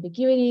amidst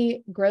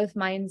ambiguity, growth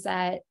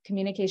mindset,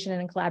 communication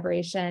and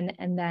collaboration,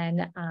 and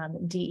then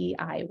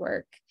DEI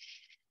work.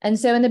 And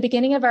so in the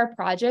beginning of our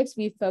projects,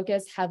 we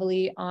focus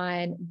heavily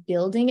on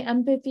building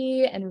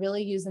empathy and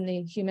really using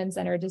the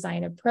human-centered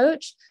design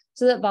approach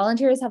so that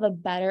volunteers have a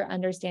better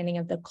understanding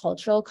of the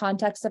cultural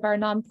context of our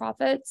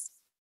nonprofits.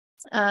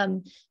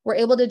 We're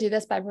able to do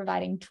this by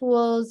providing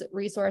tools,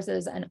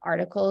 resources, and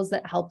articles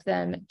that help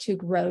them to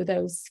grow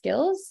those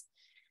skills.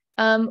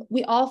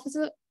 We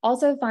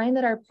also find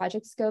that our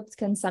project scopes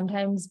can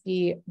sometimes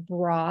be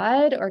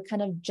broad or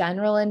kind of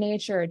general in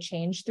nature or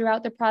change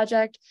throughout the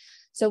project.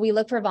 So we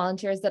look for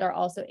volunteers that are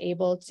also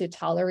able to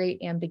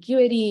tolerate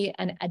ambiguity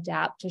and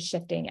adapt to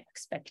shifting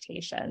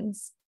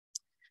expectations.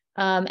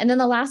 And then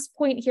the last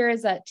point here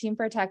is that Team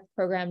for Tech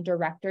program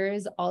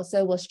directors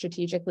also will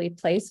strategically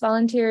place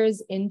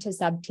volunteers into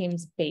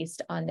sub-teams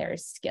based on their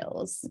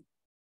skills.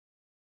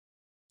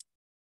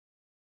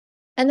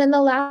 And then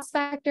the last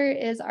factor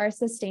is our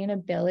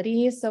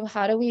sustainability. So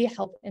how do we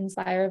help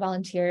inspire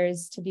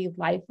volunteers to be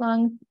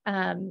lifelong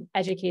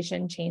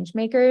education change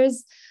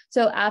makers?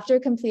 So after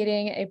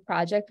completing a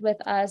project with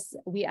us,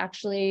 we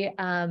actually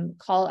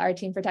call our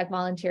Team for Tech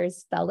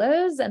volunteers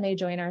fellows, and they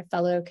join our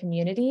fellow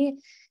community.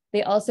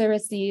 They also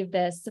receive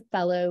this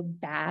fellow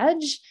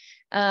badge.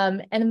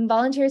 And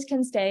volunteers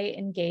can stay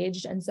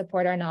engaged and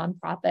support our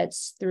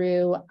nonprofits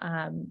through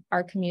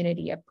our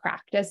community of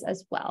practice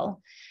as well.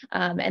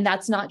 And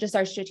that's not just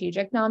our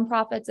strategic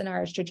nonprofits in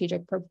our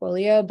strategic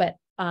portfolio, but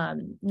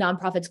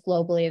nonprofits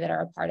globally that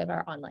are a part of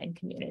our online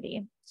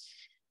community.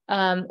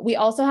 We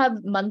also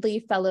have monthly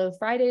Fellow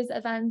Fridays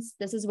events.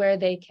 This is where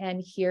they can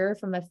hear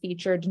from a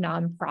featured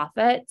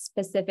nonprofit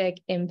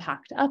specific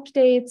impact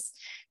updates.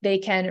 They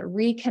can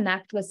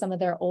reconnect with some of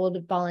their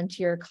old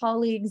volunteer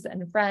colleagues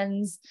and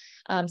friends.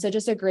 So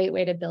just a great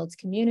way to build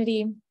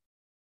community.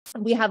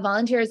 We have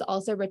volunteers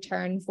also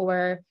return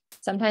for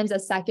sometimes a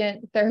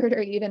second, third,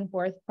 or even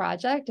fourth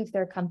project if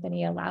their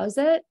company allows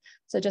it.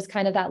 So just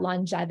kind of that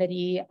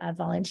longevity of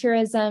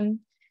volunteerism.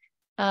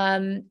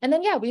 And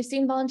then, yeah, we've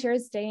seen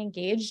volunteers stay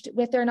engaged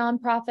with their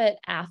nonprofit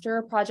after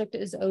a project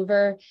is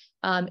over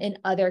in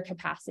other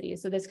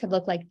capacities. So this could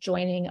look like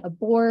joining a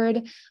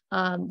board.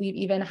 We've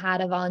even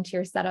had a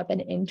volunteer set up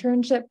an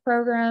internship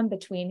program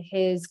between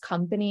his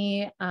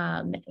company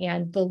and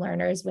the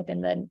learners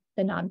within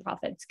the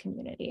nonprofits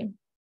community.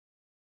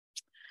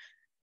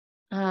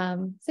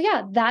 So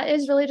yeah, that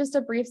is really just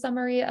a brief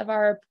summary of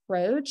our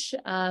approach.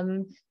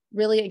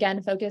 really,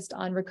 again, focused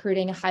on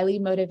recruiting highly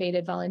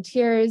motivated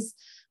volunteers,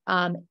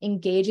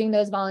 engaging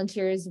those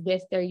volunteers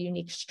with their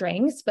unique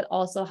strengths, but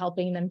also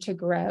helping them to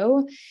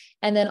grow.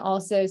 And then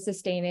also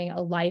sustaining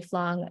a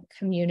lifelong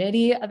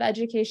community of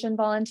education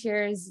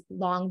volunteers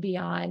long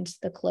beyond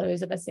the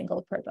close of a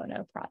single pro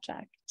bono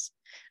project.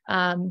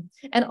 And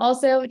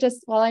also,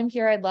 just while I'm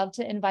here, I'd love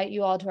to invite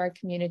you all to our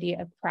community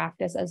of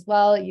practice as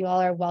well. You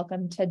all are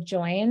welcome to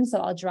join. So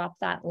I'll drop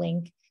that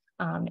link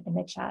in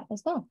the chat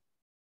as well.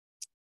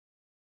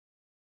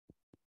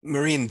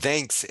 Maureen,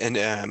 thanks. And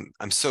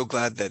I'm so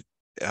glad that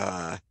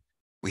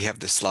we have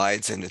the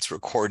slides and it's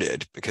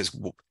recorded, because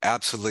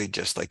absolutely,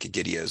 just like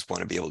Agidias,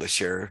 want to be able to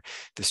share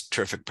this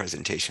terrific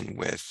presentation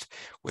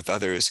with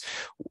others.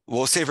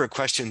 We'll save our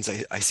questions.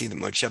 I see that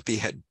Mochepi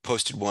had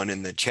posted one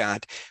in the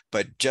chat,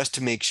 but just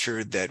to make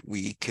sure that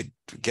we could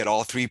get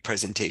all three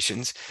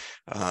presentations,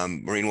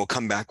 Maureen will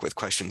come back with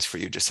questions for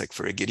you, just like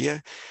for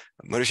Agidia.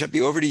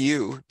 Mochepi, over to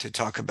you to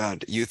talk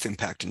about youth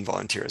impact and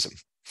volunteerism.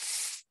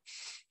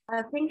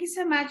 Thank you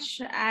so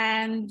much.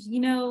 And, you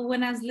know,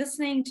 when I was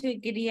listening to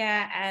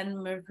Gidia and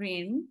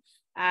Maureen,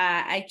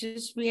 I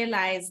just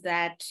realized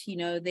that, you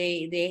know,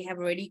 they have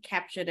already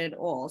captured it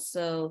all.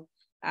 So,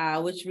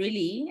 which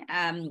really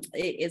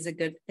is a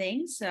good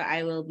thing. So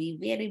I will be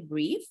very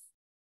brief.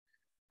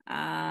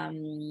 Let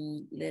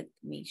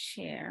me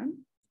share.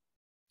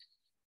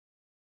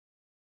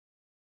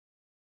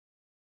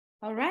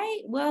 All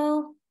right.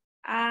 Well,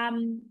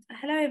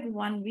 hello,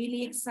 everyone.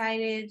 Really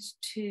excited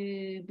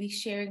to be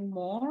sharing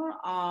more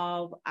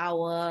of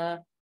our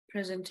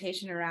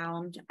presentation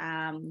around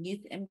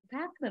youth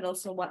impact, but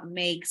also what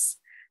makes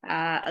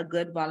a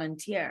good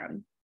volunteer.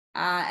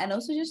 And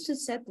also just to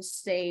set the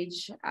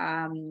stage,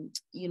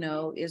 you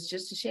know, is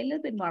just to share a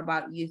little bit more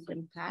about youth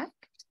impact,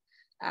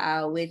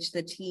 which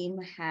the team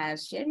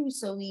has shared.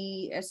 So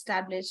we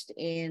established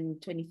in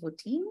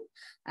 2014,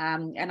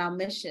 and our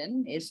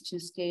mission is to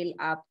scale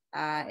up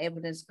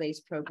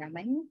evidence-based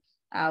programming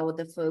with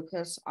a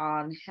focus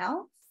on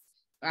health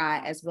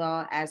as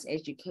well as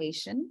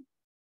education.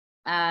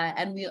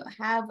 And we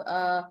have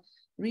a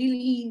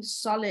really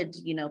solid,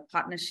 you know,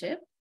 partnership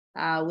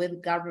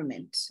with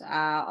government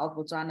of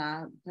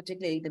Botswana,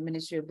 particularly the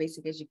Ministry of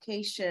Basic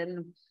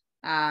Education,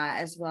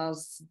 as well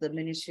as the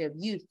Ministry of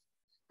Youth,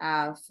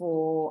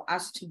 for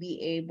us to be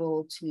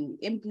able to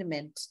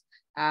implement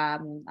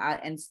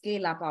and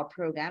scale up our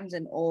programs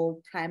in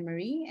all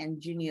primary and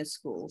junior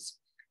schools.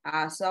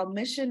 So our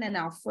mission and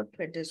our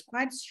footprint is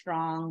quite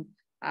strong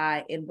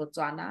in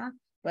Botswana,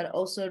 but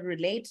also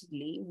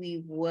relatedly,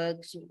 we've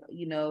worked,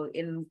 you know,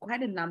 in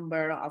quite a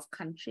number of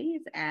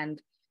countries,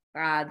 and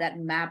that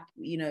map,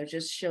 you know,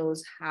 just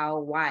shows how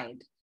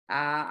wide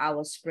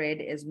our spread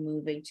is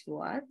moving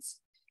towards.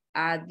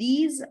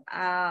 These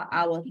are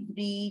our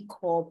three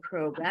core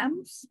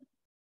programs.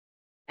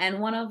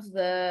 And one of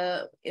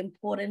the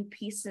important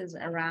pieces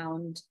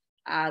around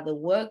the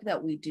work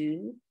that we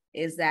do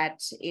is that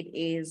it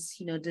is,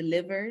 you know,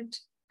 delivered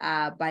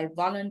by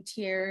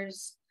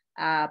volunteers,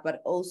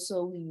 but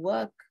also we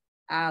work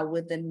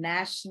with the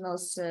National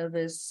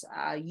Service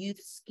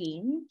Youth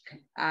Scheme,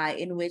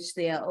 in which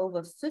there are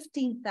over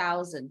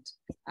 15,000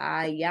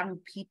 young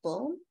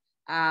people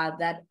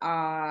that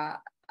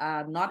are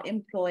not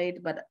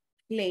employed, but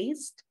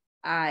placed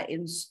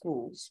in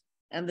schools.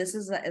 And this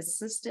is a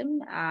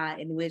system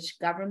in which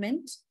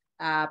government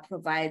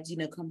provides, you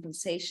know,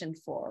 compensation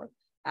for.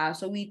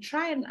 So we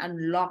try and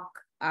unlock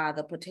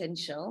the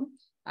potential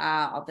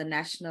of the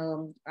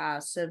national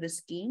service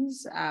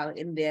schemes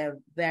in their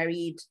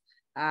varied,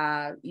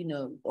 you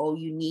know, or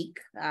unique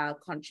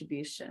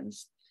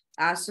contributions.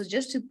 So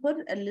just to put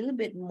a little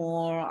bit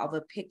more of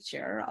a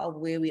picture of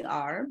where we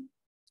are,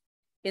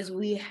 is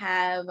we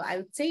have, I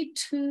would say,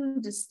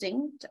 two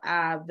distinct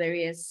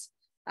various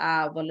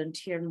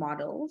volunteer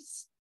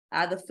models.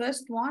 The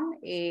first one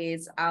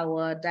is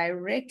our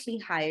directly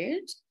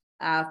hired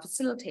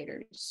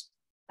facilitators.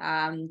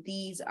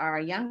 These are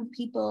young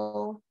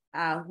people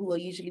who are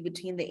usually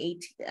between the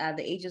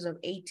ages of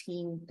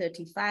 18,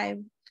 35.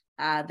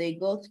 They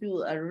go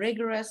through a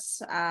rigorous,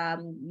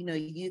 you know,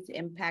 youth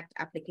impact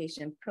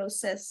application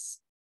process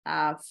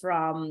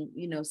from,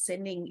 you know,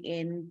 sending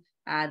in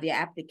their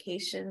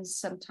applications,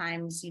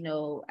 sometimes, you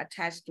know,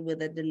 attached with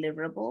the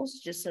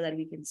deliverables, just so that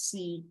we can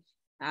see,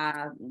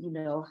 you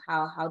know,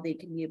 how they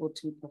can be able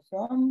to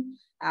perform.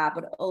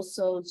 But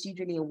also it's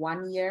usually a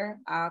 1-year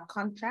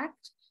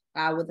contract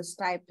with a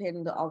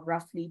stipend of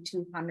roughly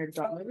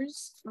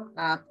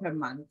 $200 per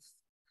month.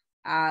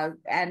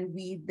 And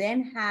we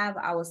then have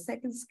our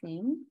second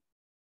scheme,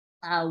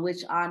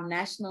 which are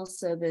National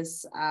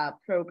Service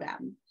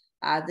Program.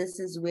 This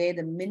is where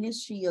the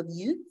Ministry of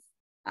Youth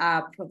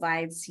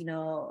provides, you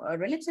know, a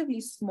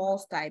relatively small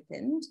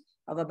stipend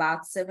of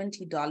about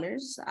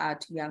 $70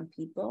 to young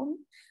people.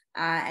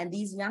 And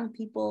these young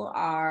people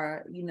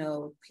are, you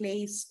know,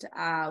 placed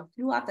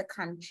throughout the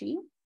country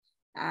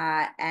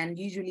and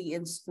usually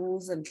in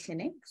schools and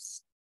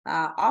clinics.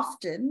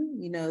 Often,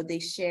 you know, they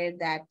share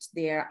that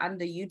they're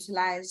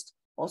underutilized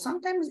or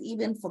sometimes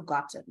even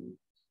forgotten.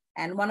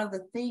 And one of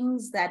the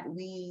things that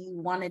we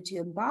wanted to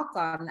embark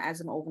on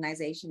as an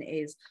organization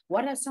is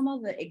what are some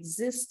of the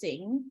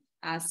existing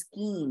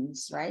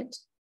schemes, right,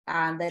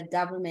 that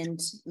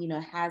government,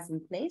 has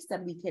in place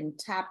that we can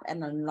tap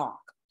and unlock.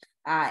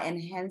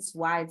 And hence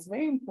why it's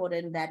very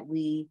important that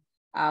we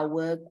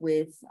work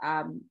with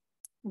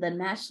the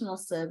national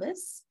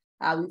service.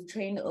 We've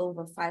trained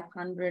over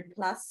 500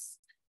 plus.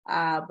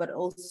 But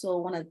also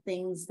one of the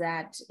things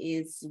that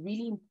is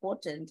really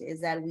important is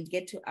that we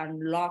get to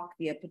unlock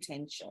their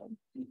potential.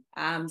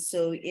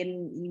 So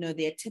in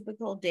their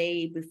typical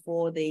day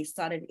before they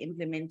started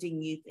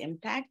implementing youth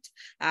impact,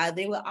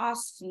 they were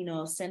asked,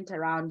 sent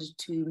around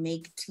to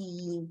make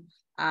tea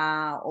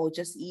or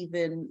just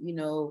even,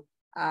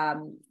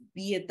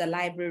 be at the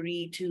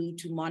library to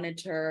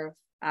monitor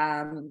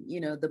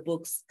the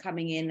books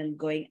coming in and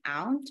going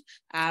out.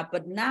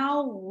 But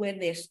now when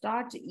they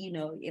start,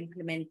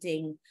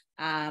 implementing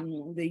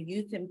the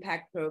youth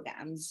impact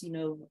programs,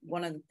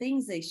 one of the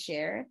things they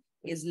share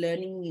is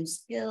learning new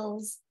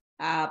skills,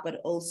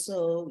 but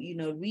also,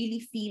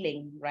 really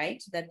feeling,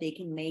 right, that they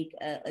can make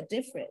a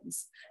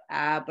difference,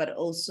 but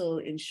also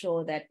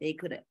ensure that they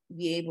could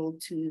be able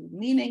to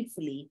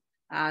meaningfully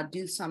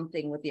do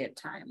something with their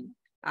time,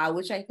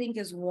 which I think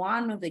is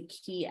one of the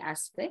key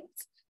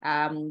aspects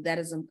that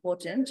is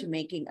important to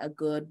making a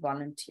good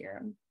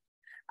volunteer.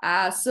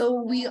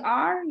 So we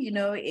are,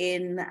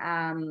 in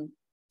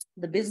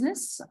the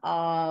business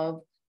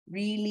of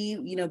really,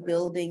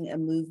 building a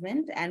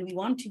movement, and we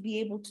want to be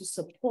able to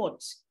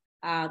support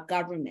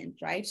government,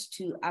 right,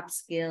 to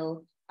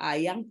upskill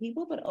young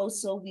people, but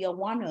also we are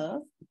one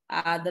of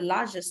the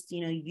largest,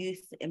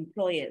 youth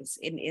employers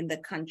in the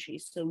country.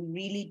 So we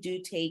really do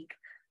take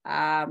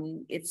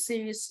it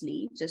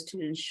seriously just to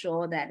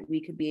ensure that we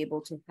could be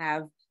able to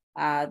have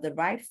the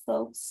right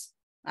folks,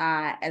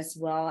 as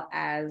well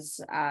as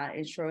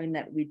ensuring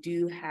that we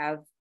do have,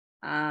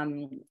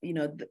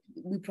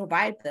 we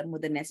provide them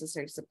with the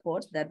necessary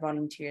support that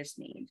volunteers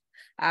need.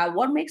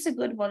 What makes a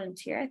good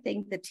volunteer? I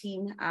think the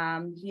team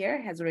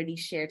here has already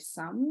shared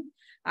some.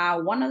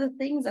 One of the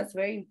things that's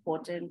very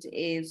important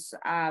is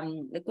a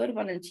good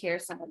volunteer,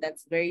 someone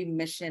that's very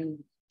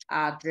mission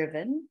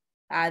driven.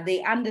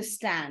 They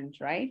understand,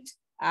 right,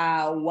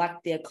 what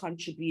their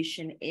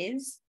contribution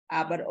is,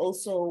 but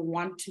also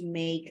want to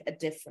make a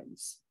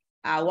difference.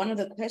 One of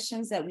the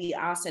questions that we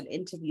asked at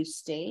interview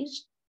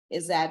stage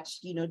is that,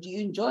 do you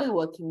enjoy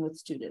working with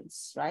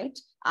students, right?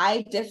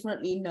 I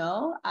definitely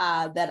know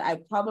that I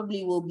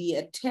probably will be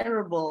a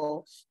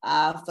terrible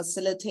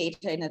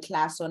facilitator in a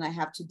class when I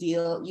have to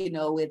deal,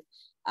 with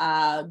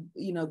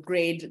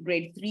grade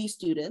 3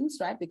 students,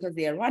 right? Because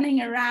they are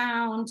running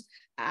around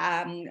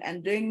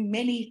and doing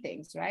many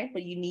things, right?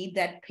 But you need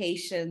that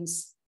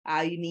patience,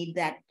 you need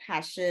that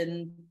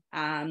passion,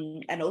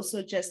 and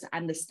also just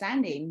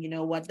understanding,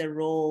 what the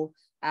role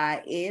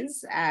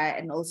is,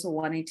 and also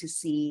wanting to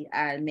see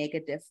make a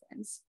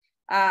difference.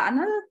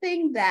 Another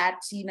thing that,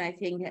 I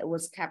think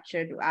was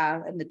captured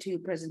in the 2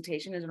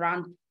 presentations is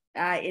around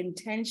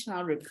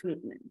intentional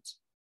recruitment.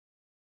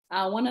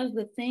 One of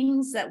the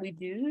things that we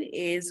do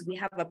is we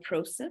have a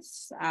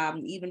process,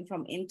 even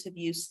from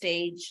interview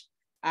stage,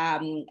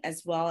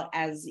 as well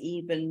as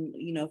even,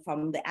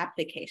 from the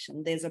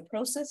application. There's a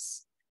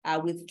process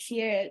with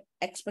clear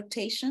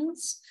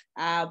expectations,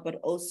 but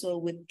also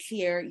with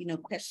clear,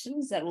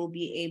 questions that will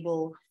be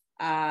able,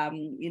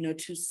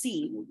 to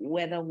see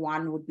whether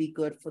one would be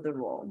good for the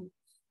role.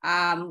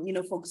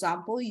 For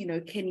example,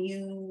 can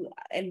you,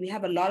 and we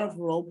have a lot of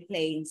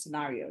role-playing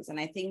scenarios, and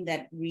I think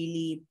that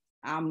really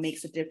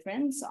makes a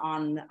difference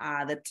on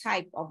the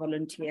type of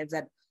volunteers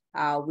that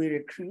we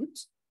recruit.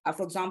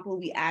 For example,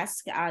 we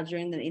ask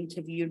during the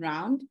interview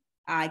round,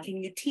 can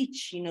you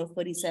teach,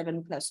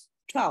 47 plus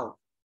 12,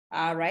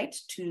 right,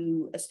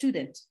 to a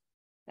student?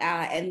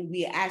 And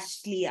we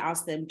actually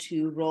ask them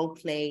to role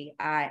play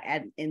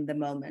in the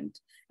moment.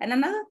 And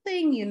another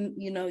thing,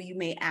 you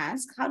may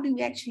ask, how do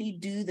we actually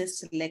do the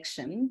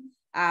selection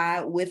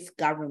with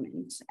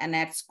government and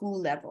at school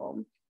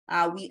level?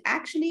 We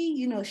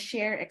actually,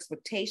 share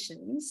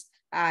expectations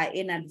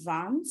in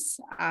advance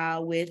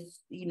with,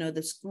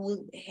 the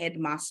school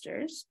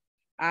headmasters,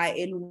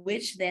 in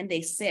which then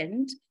they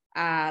send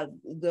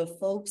the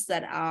folks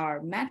that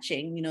are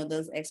matching,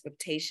 those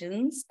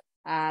expectations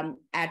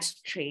at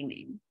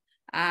training.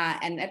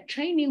 And at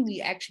training,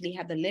 we actually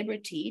have the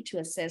liberty to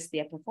assess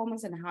their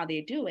performance and how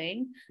they're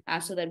doing,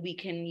 so that we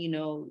can,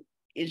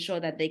 ensure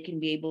that they can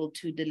be able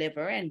to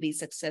deliver and be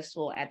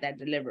successful at that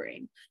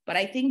delivering. But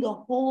I think the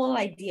whole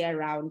idea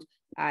around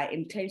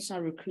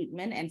intentional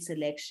recruitment and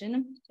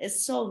selection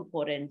is so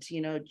important,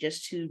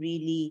 just to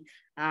really,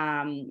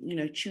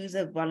 choose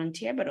a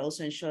volunteer, but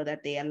also ensure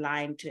that they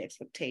align to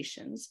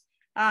expectations.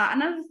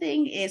 Another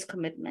thing is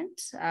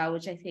commitment,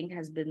 which I think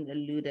has been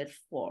alluded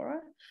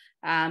for.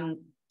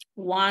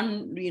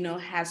 One,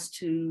 has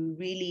to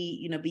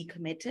really, be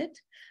committed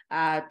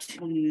to,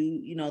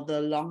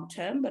 the long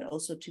term, but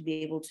also to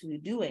be able to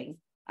doing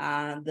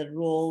the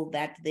role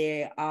that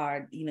they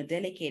are,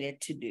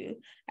 dedicated to do.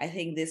 I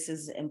think this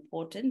is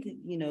important,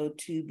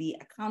 to be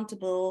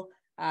accountable,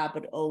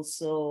 but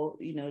also,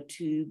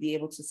 to be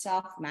able to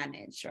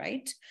self-manage,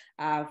 right?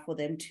 For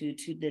them to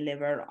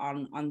deliver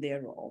on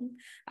their role.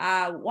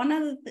 One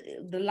of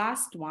the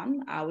last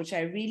one, which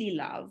I really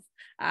love,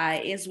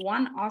 is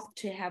one ought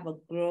to have a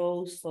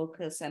growth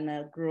focus and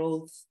a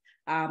growth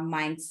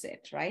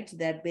mindset, right?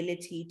 The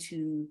ability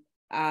to,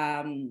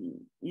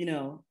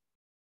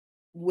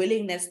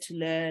 willingness to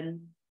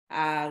learn,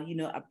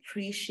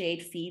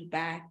 appreciate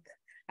feedback,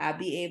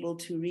 be able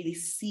to really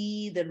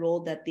see the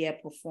role that they are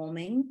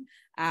performing,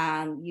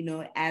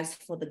 as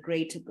for the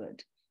greater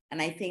good.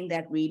 And I think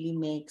that really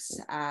makes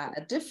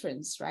a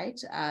difference, right,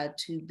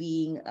 to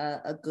being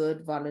a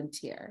good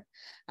volunteer.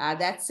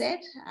 That said,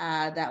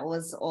 that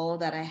was all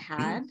that I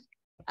had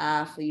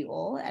for you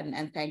all,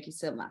 and thank you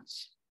so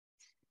much.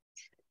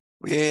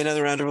 Yay,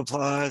 another round of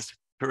applause.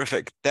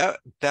 Terrific. That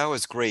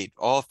was great.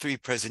 All three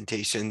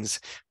presentations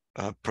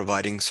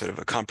providing sort of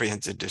a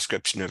comprehensive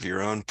description of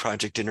your own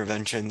project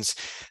interventions,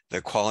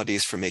 the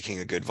qualities for making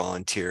a good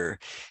volunteer,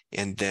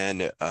 and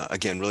then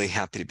again, really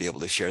happy to be able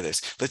to share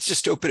this. Let's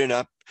just open it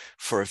up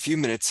for a few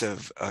minutes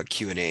of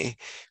Q&A.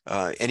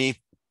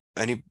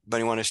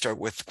 Anybody want to start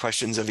with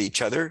questions of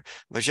each other?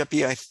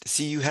 Majepi, I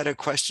see you had a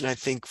question, I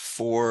think,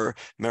 for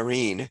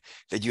Marine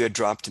that you had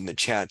dropped in the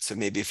chat. So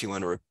maybe if you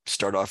want to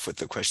start off with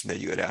the question that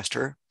you had asked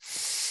her.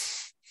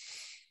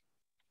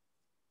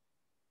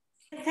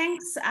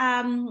 Thanks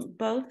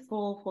both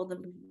for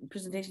the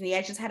presentation. Yeah,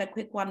 I just had a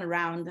quick one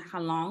around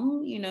how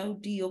long,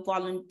 do your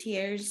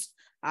volunteers,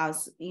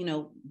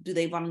 do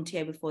they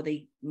volunteer before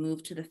they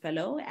move to the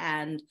fellow,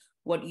 and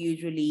what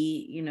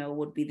usually,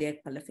 would be their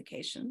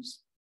qualifications?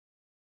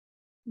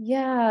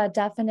 Yeah,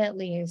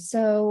 definitely.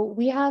 So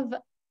we have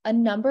a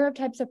number of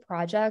types of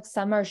projects.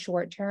 Some are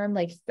short-term,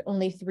 like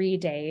only 3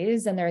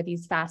 days, and there are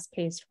these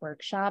fast-paced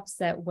workshops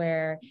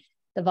where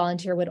the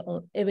volunteer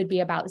would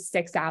be about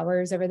 6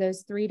 hours over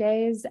those 3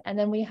 days. And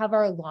then we have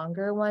our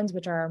longer ones,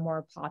 which are our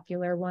more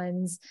popular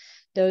ones.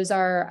 Those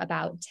are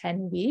about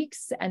 10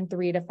 weeks and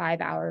 3 to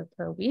 5 hours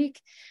per week.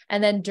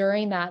 And then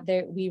during that,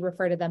 we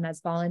refer to them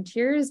as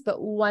volunteers,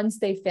 but once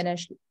they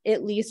finish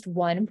at least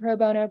one pro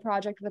bono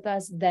project with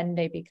us, then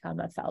they become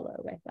a fellow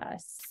with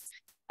us.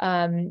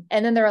 And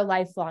then they're a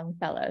lifelong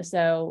fellow.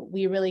 So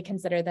we really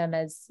consider them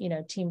as,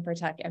 Team for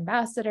Tech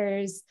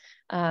ambassadors.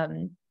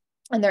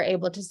 And they're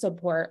able to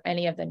support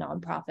any of the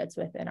nonprofits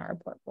within our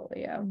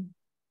portfolio.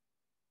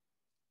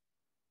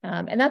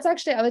 And that's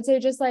actually, I would say,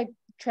 just like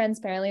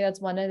transparently,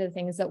 that's one of the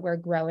things that we're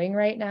growing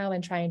right now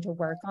and trying to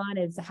work on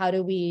is how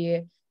do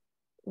we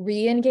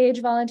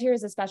re-engage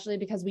volunteers, especially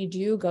because we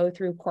do go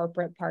through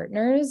corporate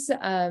partners,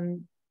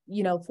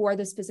 for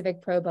the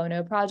specific pro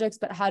bono projects,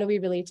 but how do we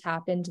really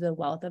tap into the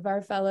wealth of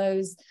our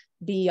fellows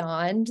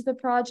beyond the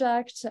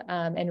project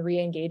and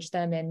re-engage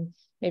them in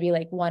maybe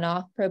like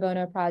one-off pro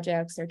bono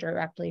projects or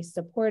directly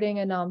supporting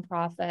a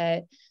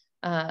nonprofit,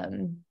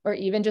 or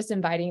even just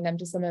inviting them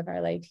to some of our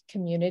like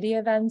community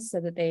events so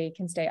that they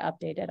can stay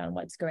updated on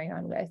what's going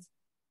on with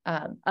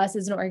us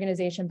as an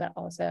organization, but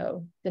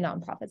also the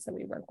nonprofits that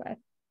we work with.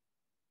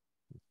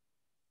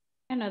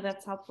 I know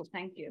that's helpful.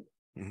 Thank you.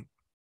 Mm-hmm.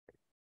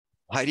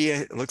 Heidi,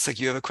 it looks like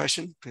you have a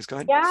question. Please go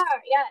ahead. Yeah.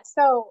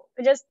 So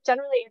just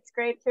generally, it's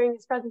great hearing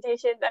these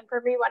presentations. And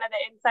for me, one of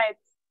the insights,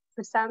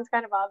 which sounds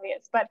kind of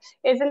obvious, but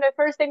isn't the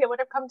first thing that would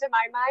have come to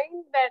my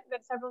mind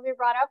that several of you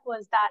brought up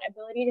was that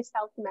ability to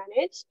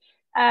self-manage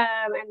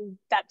and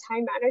that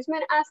time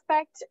management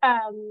aspect.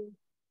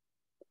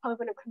 Probably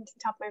wouldn't have come to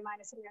the top of my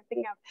mind as something I'm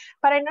thinking of.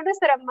 But I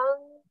noticed that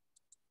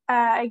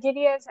among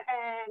Gidea's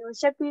and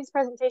Majepi's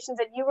presentations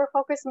that you were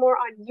focused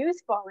more on youth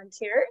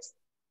volunteers.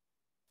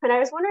 And I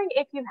was wondering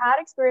if you've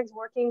had experience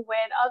working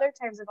with other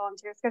types of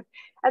volunteers, because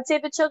I'd say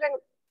the children,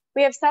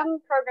 we have some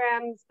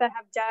programs that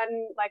have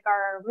done like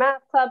our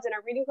math clubs and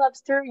our reading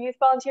clubs through youth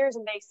volunteers,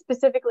 and they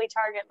specifically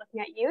target looking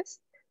at youth.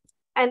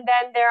 And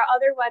then there are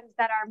other ones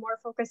that are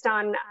more focused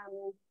on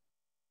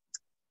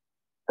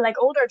like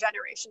older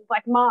generations,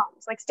 like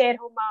moms, like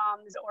stay-at-home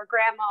moms or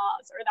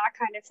grandmas or that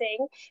kind of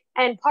thing.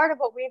 And part of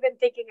what we've been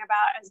thinking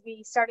about as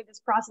we started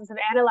this process of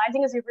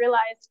analyzing is we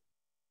realized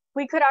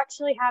we could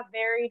actually have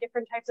very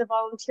different types of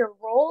volunteer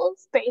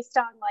roles based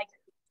on like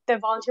the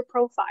volunteer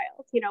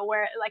profiles,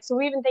 where like, so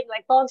we even think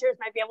like volunteers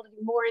might be able to do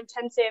more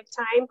intensive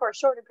time for a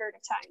shorter period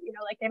of time,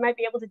 like they might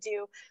be able to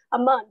do a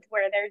month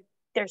where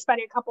they're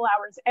spending a couple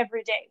hours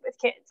every day with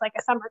kids, like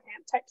a summer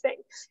camp type thing,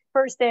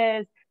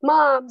 versus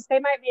moms, they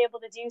might be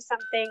able to do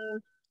something,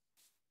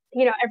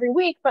 every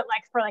week, but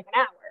like for like an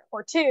hour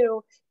or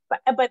two,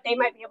 but they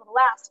might be able to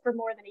last for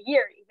more than a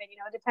year even,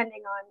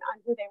 depending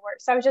on who they were.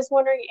 So I was just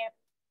wondering if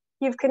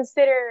you've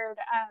considered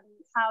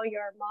how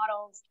your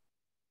models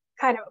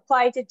kind of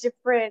apply to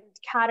different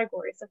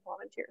categories of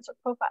volunteers or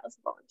profiles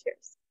of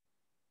volunteers.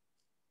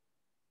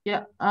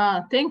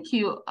 Yeah, thank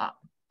you.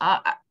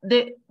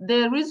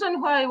 The reason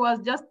why I was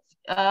just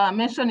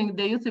mentioning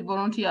the youth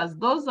volunteers,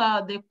 those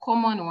are the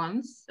common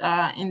ones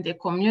in the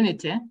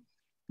community,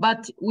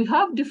 but we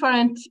have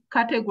different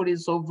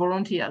categories of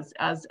volunteers,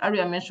 as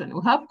Aria mentioned.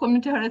 We have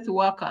community health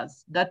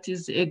workers, that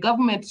is a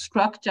government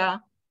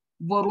structure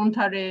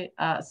voluntary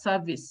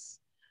service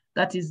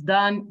that is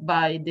done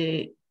by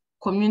the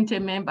community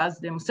members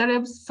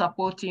themselves,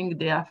 supporting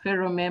their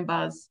fellow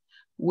members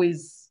with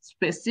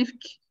specific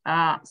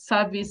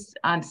service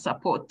and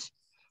support.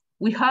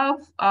 We have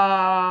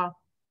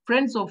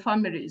friends of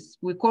families,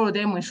 we call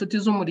them inshuti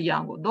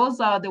z'umuryango.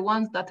 Those are the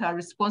ones that are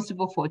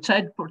responsible for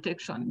child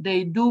protection.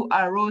 They do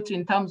a lot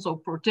in terms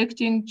of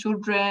protecting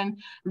children,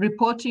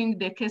 reporting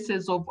the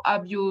cases of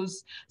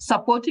abuse,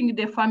 supporting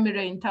the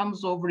family in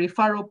terms of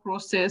referral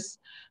process.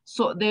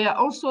 So they are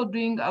also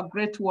doing a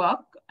great work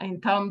in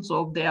terms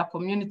of their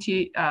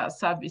community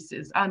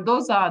services. And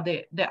those are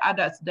the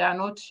adults,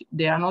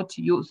 they are not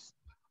youth.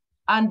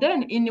 And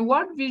then in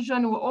World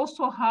Vision, we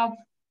also have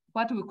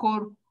what we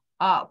call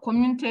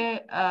community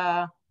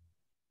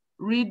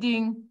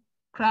reading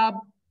club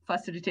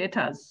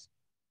facilitators.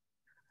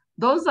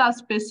 Those are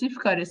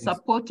specifically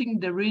supporting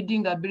the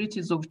reading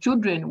abilities of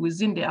children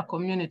within their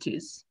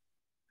communities.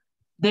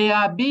 They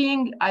are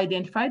being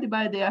identified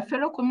by their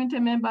fellow community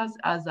members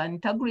as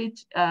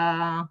integrate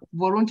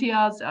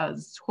volunteers,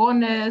 as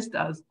honest,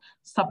 as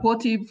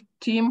supportive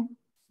team,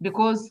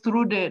 because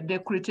through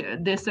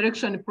the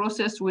selection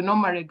process, we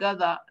normally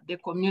gather the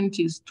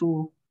communities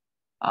to,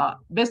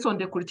 based on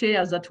the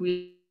criteria that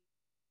we,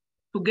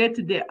 to get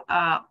the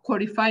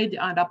qualified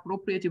and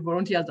appropriate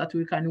volunteers that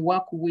we can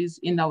work with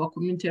in our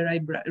community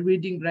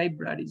reading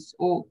libraries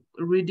or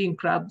reading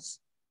clubs.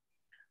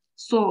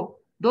 So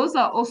those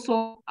are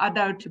also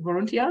adult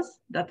volunteers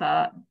that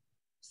are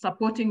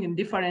supporting in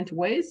different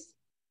ways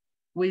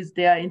with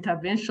their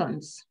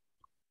interventions.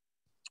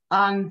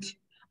 And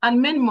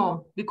many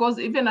more, because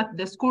even at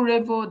the school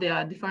level, there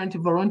are different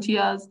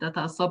volunteers that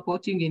are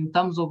supporting in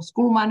terms of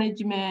school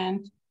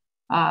management,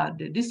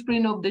 the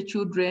discipline of the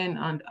children,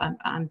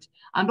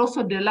 and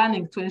also the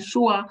learning, to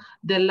ensure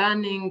the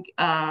learning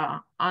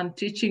and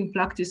teaching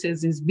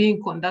practices is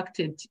being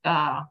conducted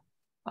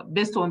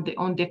based on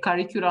the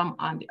curriculum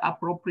and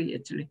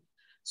appropriately.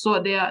 So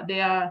there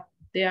are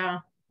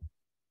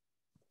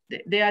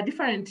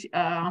different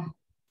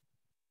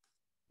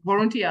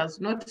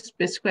volunteers, not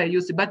specifically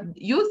youth, but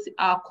youth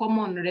are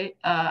commonly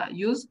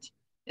used,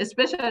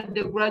 especially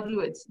the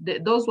graduates,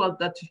 those ones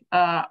that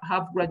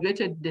have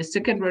graduated the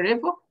secondary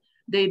level.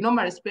 They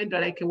normally spend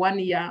like 1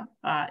 year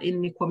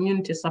in the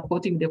community,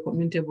 supporting the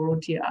community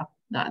volunteer,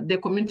 the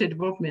community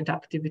development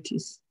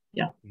activities.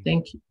 Yeah,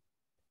 thank you.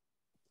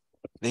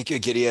 Thank you,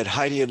 Gideon.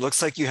 Heidi, it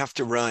looks like you have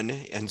to run,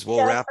 and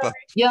we'll wrap up.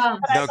 Yeah,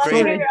 but I'd love to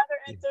hear your other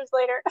answers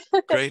later.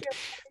 Great.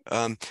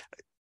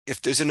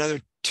 If there's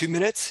another 2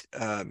 minutes,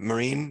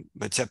 Maureen,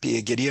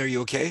 Motsepi, Gideon, are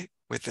you okay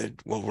with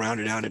it? We'll round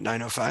it out at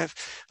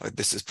 9:05.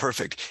 This is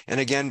perfect. And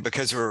again,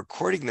 because we're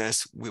recording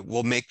this,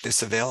 we'll make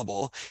this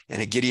available.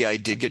 And Gideon, I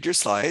did get your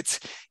slides.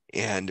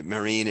 And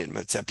Maureen and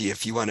Motsepi,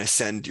 if you want to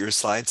send your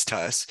slides to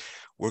us,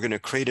 we're going to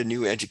create a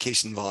new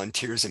education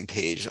volunteerism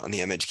page on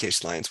the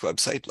Education Alliance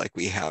website, like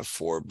we have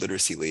for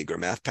Literacy League or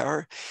Math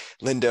Power.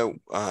 Linda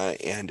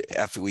and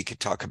Effie, we could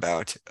talk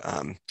about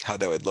how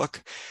that would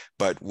look,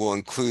 but we'll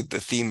include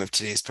the theme of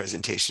today's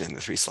presentation in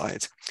the 3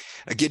 slides.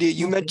 Gideon,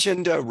 you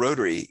mentioned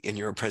Rotary in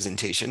your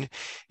presentation,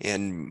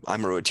 and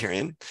I'm a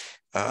Rotarian,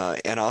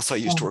 and also I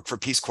used to work for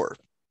Peace Corps.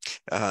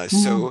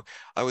 So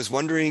I was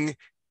wondering,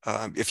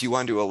 if you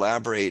want to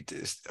elaborate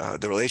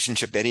the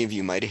relationship any of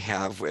you might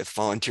have with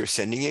volunteer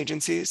sending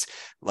agencies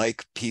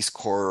like Peace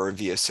Corps or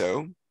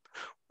VSO,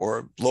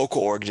 or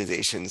local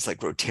organizations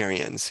like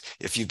Rotarians,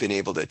 if you've been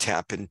able to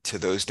tap into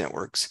those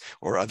networks,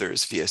 or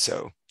others,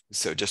 VSO.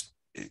 So just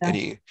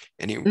any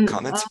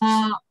comments?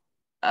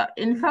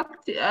 In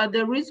fact,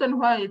 the reason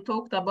why I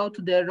talked about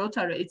the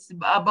Rotary, it's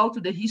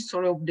about the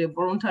history of the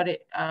voluntary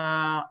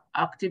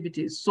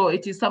activities. So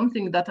it is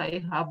something that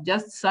I have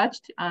just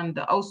searched, and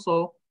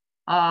also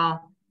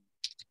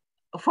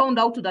found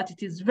out that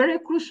it is very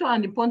crucial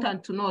and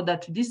important to know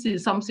that this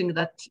is something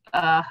that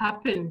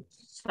happened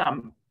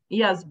some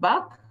years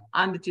back,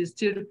 and it is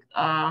still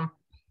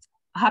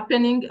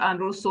happening,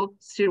 and also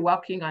still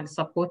working and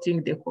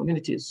supporting the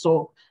communities.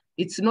 So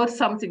it's not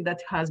something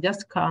that has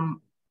just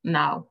come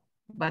now,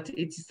 but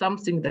it's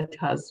something that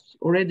has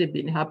already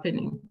been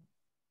happening.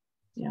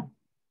 Yeah.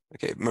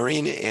 Okay,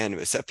 Maureen and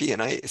Motsepi,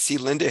 and I see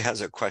Linda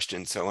has a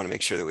question, so I want to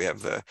make sure that we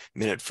have the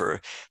minute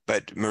for,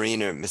 but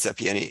Maureen or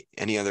Motsepi,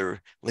 any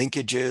other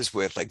linkages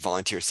with like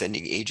volunteer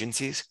sending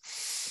agencies?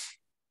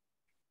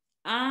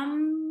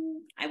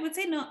 I would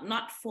say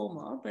not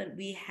formal, but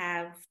we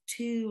have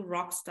 2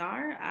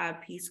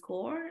 Rockstar Peace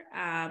Corps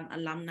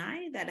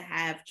alumni that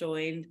have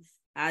joined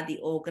the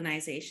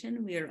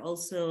organization. We are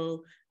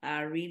also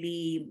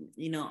really,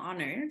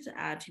 honored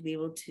to be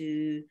able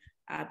to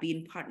be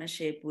in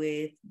partnership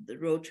with the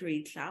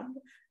Rotary Club,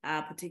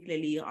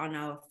 particularly on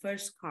our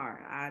first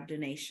car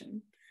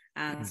donation.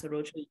 So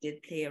Rotary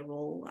did play a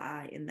role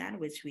in that,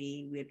 which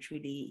we're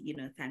truly,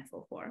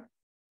 thankful for.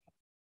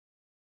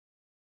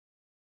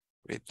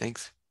 Great,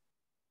 thanks.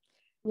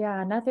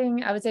 Yeah,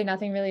 I would say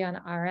nothing really on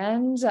our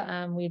end.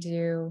 We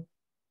do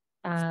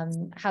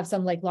have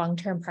some like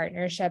long-term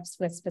partnerships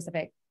with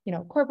specific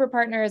corporate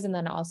partners, and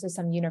then also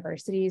some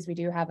universities. We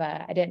do have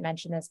I didn't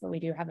mention this, but we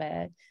do have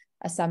a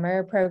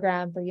summer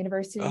program for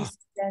university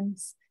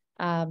students,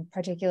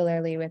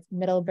 particularly with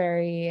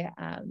Middlebury,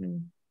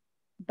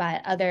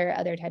 but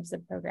other types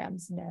of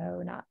programs,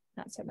 no, not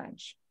so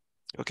much.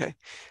 Okay,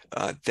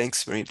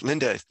 thanks, Maureen.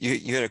 Linda,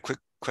 you had a quick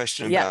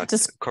question about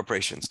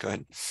corporations. Go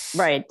ahead.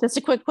 Right, just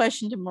a quick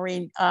question to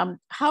Maureen.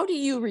 How do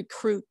you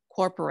recruit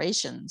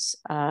corporations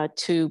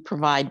to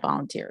provide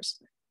volunteers?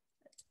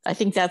 I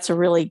think that's a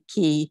really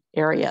key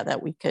area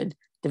that we could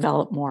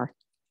develop more.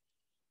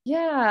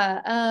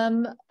 Yeah,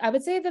 I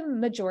would say the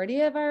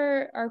majority of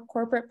our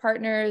corporate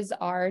partners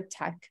are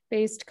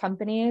tech-based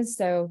companies.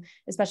 So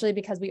especially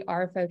because we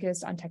are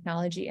focused on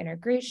technology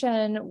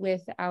integration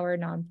with our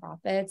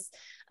nonprofits,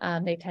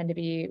 they tend to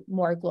be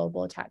more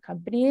global tech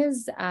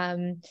companies.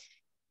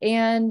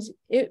 And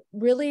it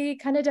really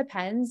kind of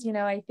depends.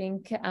 I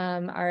think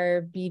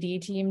our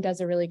BD team does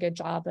a really good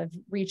job of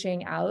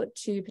reaching out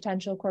to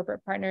potential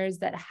corporate partners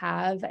that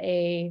have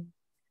a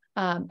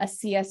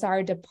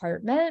CSR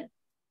department,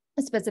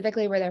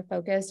 specifically where they're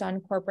focused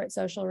on corporate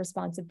social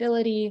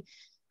responsibility.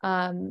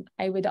 I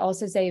would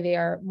also say they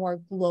are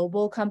more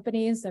global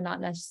companies, so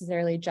not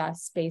necessarily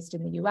just based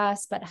in the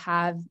US, but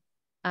have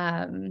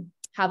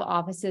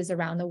offices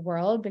around the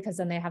world, because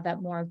then they have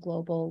that more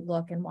global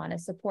look and want to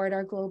support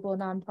our global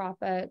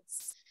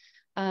nonprofits.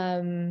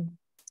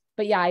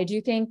 But yeah, I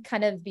do think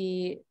kind of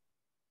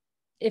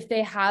if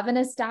they have an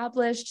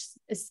established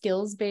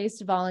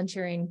skills-based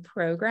volunteering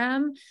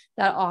program,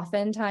 that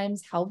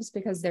oftentimes helps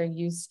because they're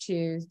used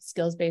to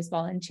skills-based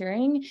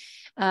volunteering.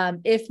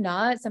 If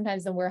not,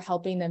 sometimes then we're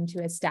helping them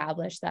to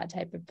establish that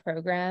type of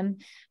program,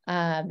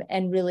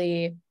 and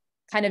really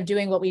kind of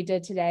doing what we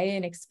did today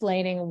and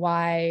explaining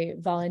why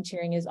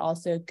volunteering is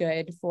also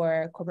good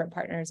for corporate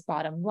partners'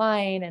 bottom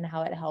line and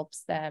how it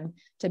helps them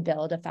to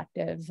build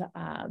effective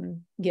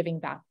giving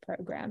back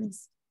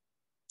programs.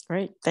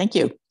 Great, thank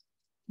you.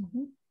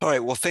 Mm-hmm. All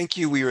right, well, thank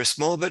you. We are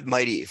small but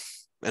mighty.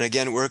 And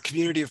again, we're a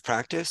community of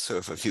practice. So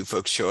if a few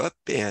folks show up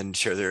and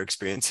share their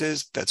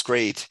experiences, that's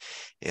great.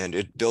 And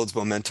it builds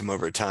momentum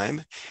over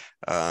time.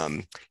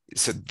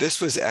 So this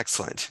was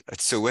excellent.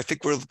 So I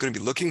think we're going to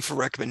be looking for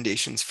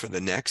recommendations for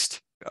the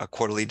next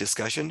quarterly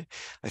discussion.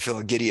 I feel,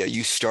 Gideon,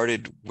 you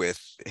started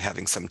with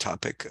having some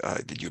topic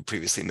that you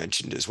previously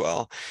mentioned as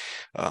well,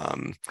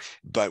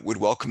 but would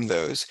welcome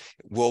those.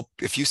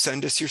 If you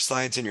send us your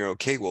slides and you're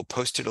okay, we'll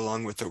post it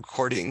along with the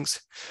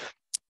recordings.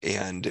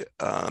 And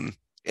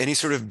any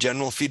sort of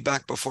general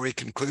feedback before we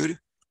conclude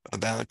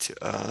about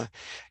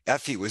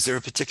Effie, was there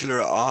a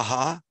particular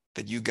aha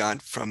that you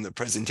got from the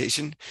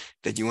presentation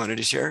that you wanted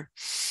to share?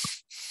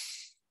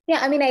 Yeah,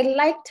 I mean, I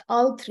liked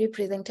all three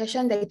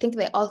presentations. I think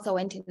they also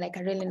went in like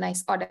a really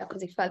nice order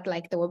because it felt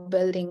like they were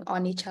building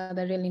on each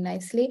other really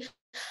nicely.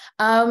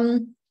 I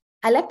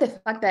like the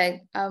fact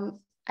that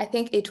I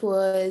think it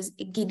was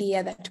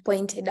Gideon that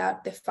pointed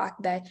out the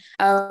fact that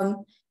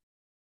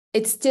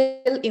it's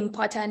still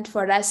important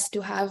for us to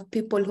have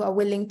people who are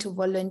willing to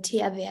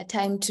volunteer their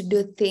time to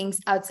do things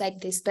outside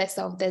the space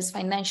of this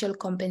financial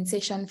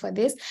compensation for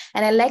this.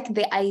 And I like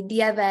the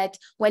idea that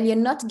while you're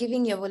not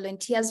giving your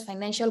volunteers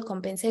financial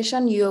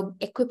compensation, you're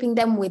equipping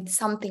them with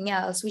something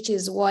else, which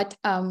is what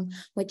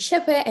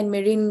Shepe and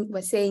Maureen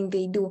were saying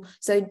they do.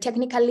 So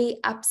technically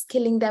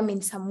upskilling them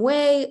in some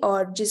way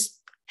or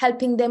just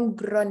helping them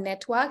grow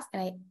networks.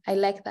 And I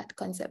like that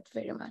concept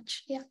very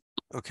much. Yeah.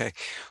 Okay.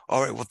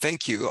 All right. Well,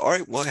 thank you. All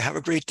right. Well, have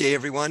a great day,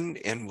 everyone.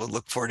 And we'll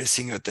look forward to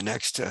seeing you at the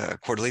next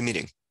quarterly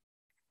meeting.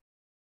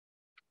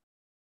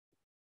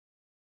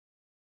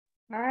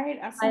 All right.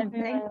 Awesome.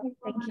 Thank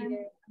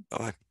you.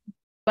 Bye.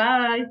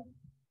 Bye.